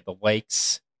okay. The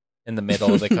lakes in the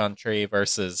middle of the country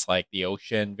versus like the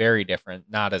ocean, very different,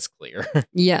 not as clear.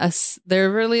 Yes,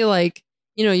 they're really like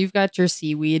you've got your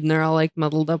seaweed and they're all like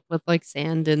muddled up with like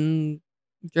sand and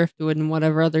driftwood and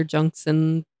whatever other junks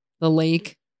in the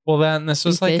lake Well, then this and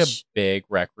was like a fish. big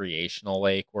recreational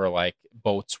lake where like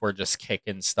boats were just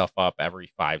kicking stuff up every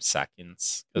 5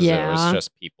 seconds because there was Yeah.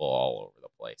 just people all over the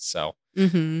place. So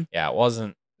Mm-hmm. yeah, it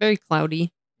wasn't. Very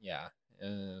cloudy. Yeah,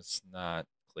 it's not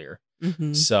clear.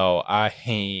 Mm-hmm. So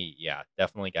yeah,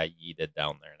 definitely got yeeted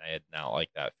down there, and I did not like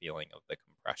that feeling of the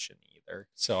compression either.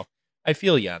 So I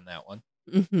feel you on that one.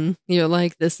 Mm-hmm. You're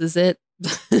like, this is it.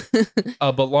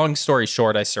 But long story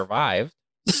short, I survived.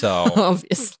 So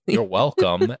Obviously. you're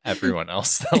welcome, everyone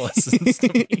else that listens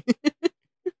to me.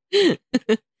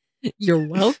 You're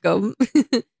welcome.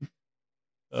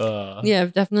 Yeah,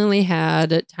 I've definitely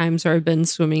had times where I've been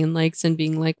swimming in lakes and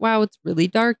being like, wow, it's really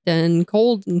dark and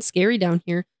cold and scary down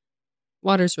here.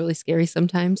 Water's really scary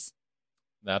sometimes.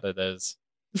 That it is.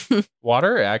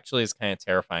 Water actually is kind of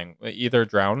terrifying. Either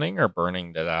drowning or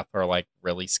burning to death are like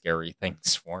really scary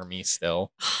things for me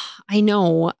still. I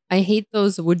know. I hate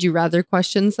those would you rather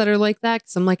questions that are like that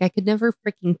because I'm like, I could never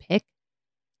freaking pick.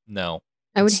 No.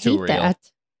 I would it's too hate real. that.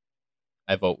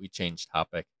 I vote we change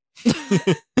topic.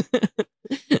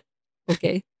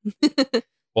 Okay.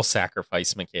 We'll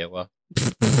sacrifice Michaela.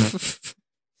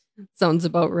 Sounds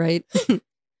about right.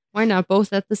 Why not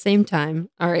both at the same time?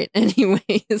 All right.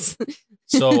 Anyways.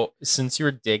 So, since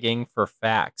you're digging for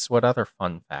facts, what other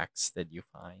fun facts did you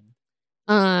find?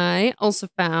 I also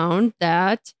found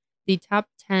that the top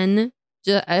 10.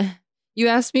 You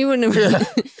asked me when you were.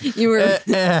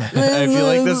 I feel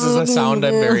like this is a sound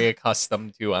I'm very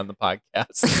accustomed to on the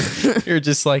podcast. You're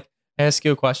just like, I ask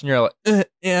you a question, you're like,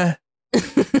 yeah.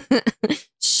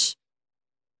 Shh.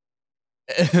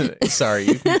 Sorry,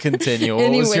 you can continue.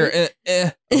 What was your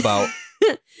about?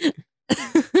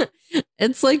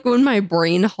 It's like when my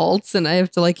brain halts and I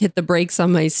have to like hit the brakes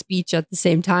on my speech at the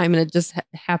same time, and it just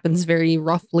happens very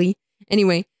roughly.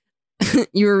 Anyway,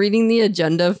 you were reading the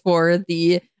agenda for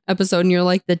the episode, and you're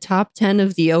like the top 10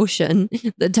 of the ocean,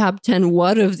 the top 10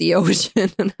 what of the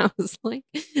ocean, and I was like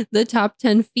the top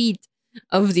 10 feet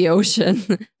of the ocean.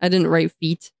 I didn't write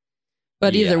feet.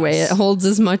 But either way, it Yes. holds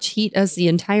as much heat as the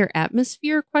entire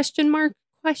atmosphere? Question mark?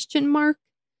 Question mark?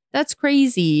 That's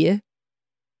crazy.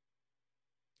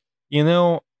 You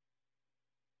know,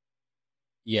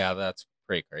 yeah, that's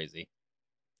pretty crazy.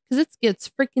 Because it gets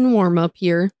freaking warm up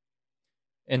here.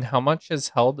 And how much is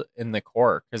held in the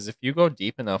core? Because if you go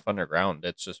deep enough underground,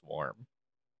 it's just warm.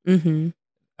 Mm-hmm.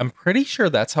 I'm pretty sure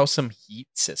that's how some heat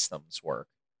systems work.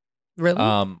 Really?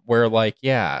 Where like,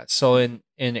 yeah, so in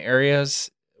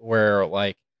areas where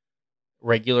like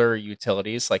regular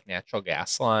utilities like natural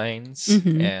gas lines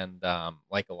Mhm. and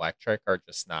like electric are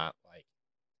just not like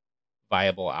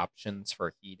viable options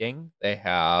for heating, they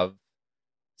have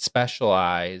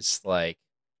specialized like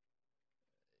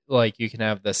you can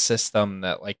have the system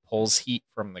that like pulls heat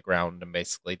from the ground and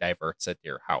basically diverts it to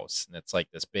your house, and it's like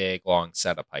this big long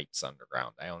set of pipes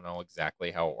underground. I don't know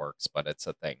exactly how it works, but it's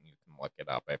a thing. You can look it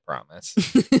up, I promise.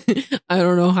 I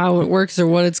don't know how it works or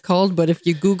what it's called, but if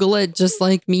you Google it just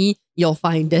like me, you'll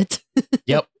find it.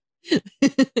 Yep.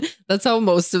 That's how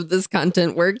most of this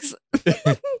content works.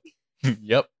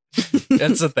 Yep.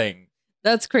 That's a thing.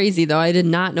 That's crazy, though. I did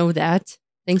not know that.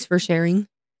 Thanks for sharing.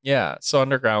 Yeah, so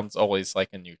underground's always like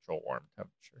a neutral warm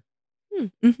temperature.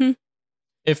 Mm-hmm.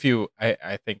 If you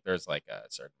I think there's like a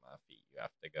certain amount of feet you have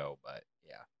to go, but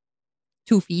yeah.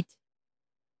 2 feet.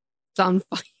 It's on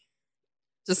fire.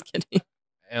 Just kidding.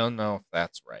 I don't know if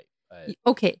that's right, but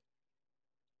Okay.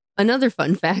 Another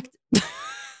fun fact.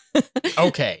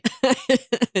 okay.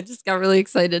 I just got really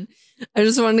excited. I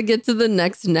just wanted to get to the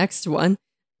next one.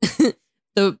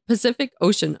 The Pacific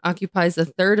Ocean occupies a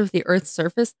third of the Earth's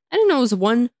surface. I didn't know it was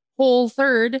one whole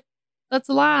third. That's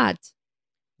a lot.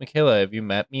 Michaela, have you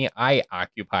met me? I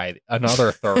occupy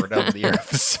another third of the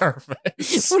Earth's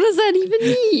surface. What does that even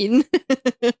mean?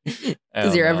 I Because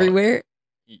don't you're know. everywhere.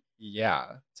 Yeah,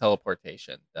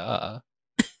 teleportation. Duh.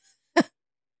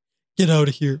 Get out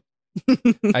of here.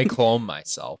 I clone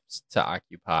myself to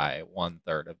occupy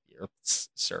 1/3 of the Earth's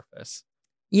surface.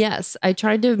 Yes, I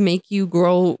tried to make you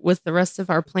grow with the rest of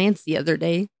our plants the other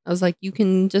day. I was like, you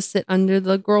can just sit under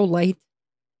the grow light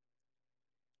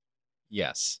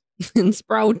Yes, and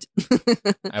sprout.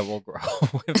 I will grow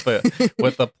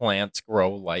with the plants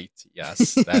grow light.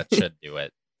 Yes, that should do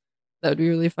it. That would be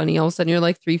really funny. All of a sudden, you're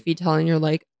like 3 feet tall and you're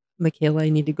like, Michaela, I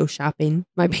need to go shopping.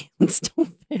 My pants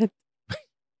don't fit.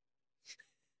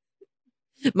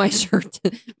 My shirt,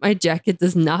 my jacket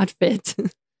does not fit.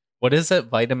 What is it?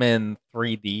 Vitamin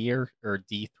 3D or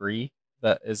D3?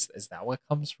 That is that what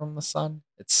comes from the sun?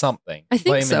 It's something. I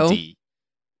think vitamin so. D.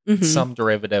 Mhm. Some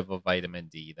derivative of vitamin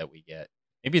D that we get.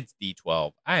 Maybe it's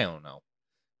D12. I don't know.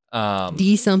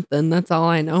 D something. That's all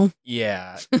I know.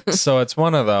 Yeah. So it's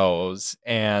one of those.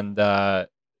 And yeah,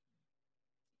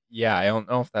 I don't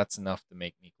know if that's enough to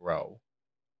make me grow.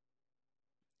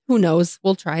 Who knows?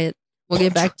 We'll try it. We'll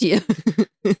get back to you.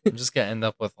 I'm just going to end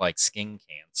up with like skin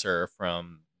cancer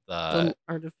from the The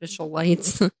artificial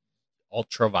lights.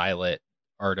 ultraviolet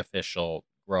artificial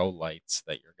grow lights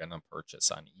that you're going to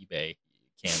purchase on eBay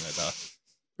Canada.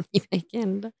 eBay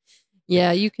Canada.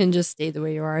 Yeah, you can just stay the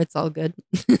way you are. It's all good.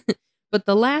 But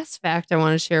the last fact I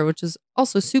want to share, which is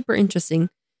also super interesting,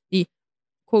 the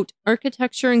quote,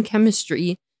 architecture and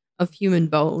chemistry of human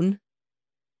bone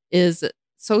is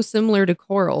so similar to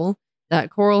coral that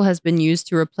coral has been used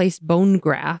to replace bone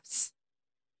grafts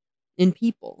in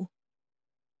people.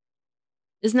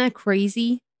 Isn't that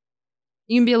crazy?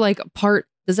 You can be like a part.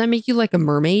 Does that make you like a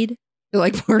mermaid? You're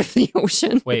like part of the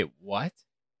ocean. Wait, what?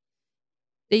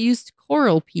 They used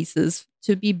coral pieces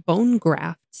to be bone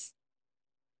grafts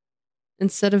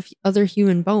instead of other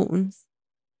human bones.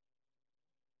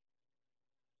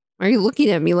 Why are you looking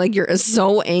at me like you're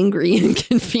so angry and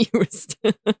confused?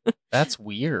 That's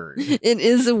weird. It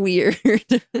is weird.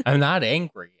 I'm not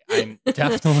angry. I'm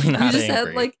definitely not You just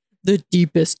angry. had like the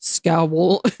deepest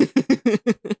scowl.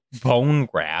 Bone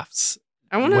grafts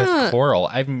I want with to. coral.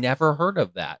 I've never heard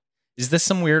of that. Is this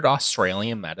some weird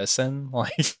Australian medicine?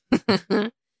 Like,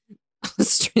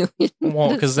 Australian. well,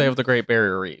 because medicine. they have the Great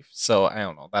Barrier Reef. So I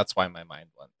don't know. That's why my mind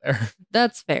went there.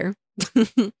 That's fair.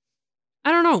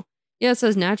 I don't know. Yeah, it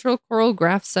says natural coral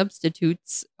graft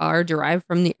substitutes are derived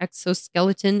from the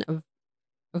exoskeleton of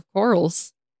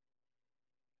corals.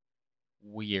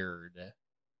 Weird.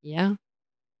 Yeah.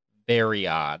 Very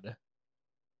odd.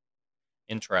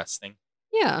 Interesting.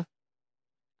 Yeah.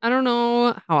 I don't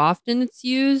know how often it's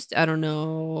used. I don't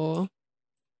know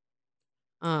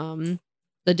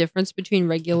the difference between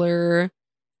regular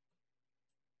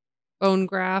bone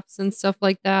grafts and stuff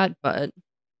like that, but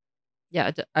yeah,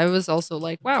 I was also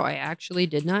like, wow, I actually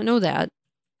did not know that.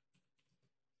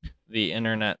 The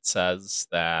internet says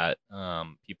that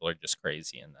people are just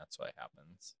crazy and that's what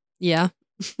happens. Yeah.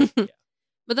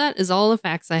 But that is all the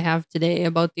facts I have today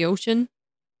about the ocean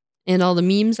and all the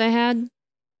memes I had.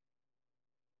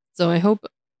 So I hope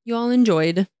you all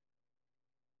enjoyed.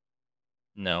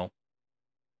 No,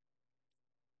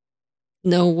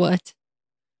 Know what?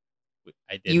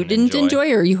 I didn't. You didn't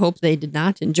enjoy, or you hope they did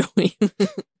not enjoy.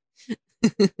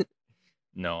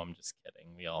 No, I'm just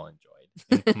kidding. We all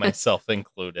enjoyed, myself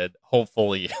included.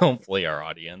 Hopefully our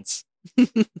audience.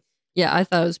 Yeah, I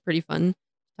thought it was pretty fun to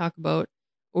talk about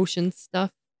ocean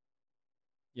stuff.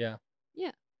 Yeah.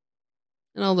 Yeah.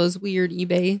 And all those weird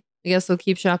eBay. I guess they'll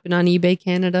keep shopping on eBay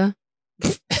Canada.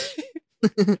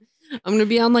 I'm going to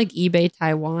be on like eBay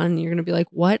Taiwan. You're going to be like,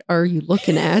 what are you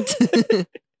looking at?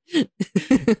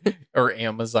 Or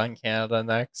Amazon Canada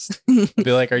next.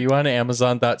 Be like, are you on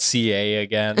Amazon.ca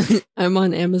again? I'm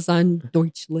on Amazon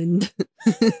Deutschland.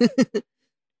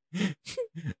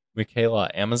 Michaela,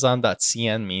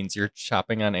 Amazon.cn means you're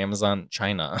shopping on Amazon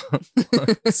China.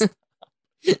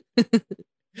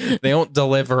 They don't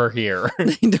deliver here.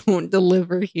 They don't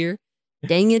deliver here.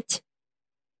 Dang it.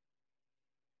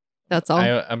 That's all.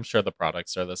 I'm sure the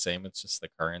products are the same. It's just the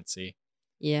currency.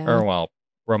 Yeah. Or, well,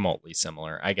 remotely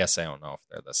similar. I guess I don't know if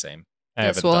they're the same. I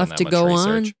Guess haven't we'll done have that to much go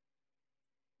research.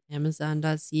 on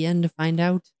Amazon.cn to find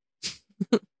out.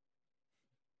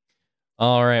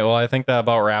 All right. Well, I think that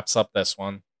about wraps up this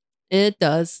one. It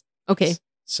does. Okay.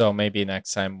 So maybe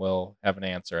next time we'll have an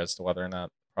answer as to whether or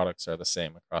not products are the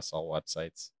same across all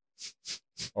websites.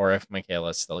 Or if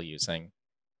Michaela's still using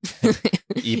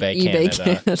eBay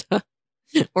Canada.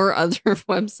 Or other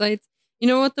websites. You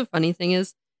know what the funny thing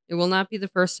is? It will not be the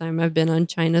first time I've been on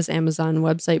China's Amazon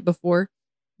website before.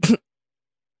 I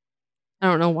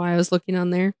don't know why I was looking on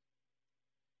there.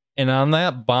 And on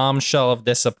that bombshell of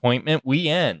disappointment, we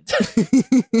end.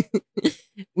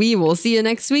 We will see you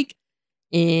next week.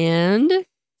 And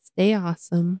stay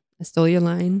awesome. I stole your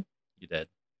line. You did.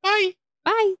 Bye.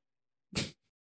 Bye.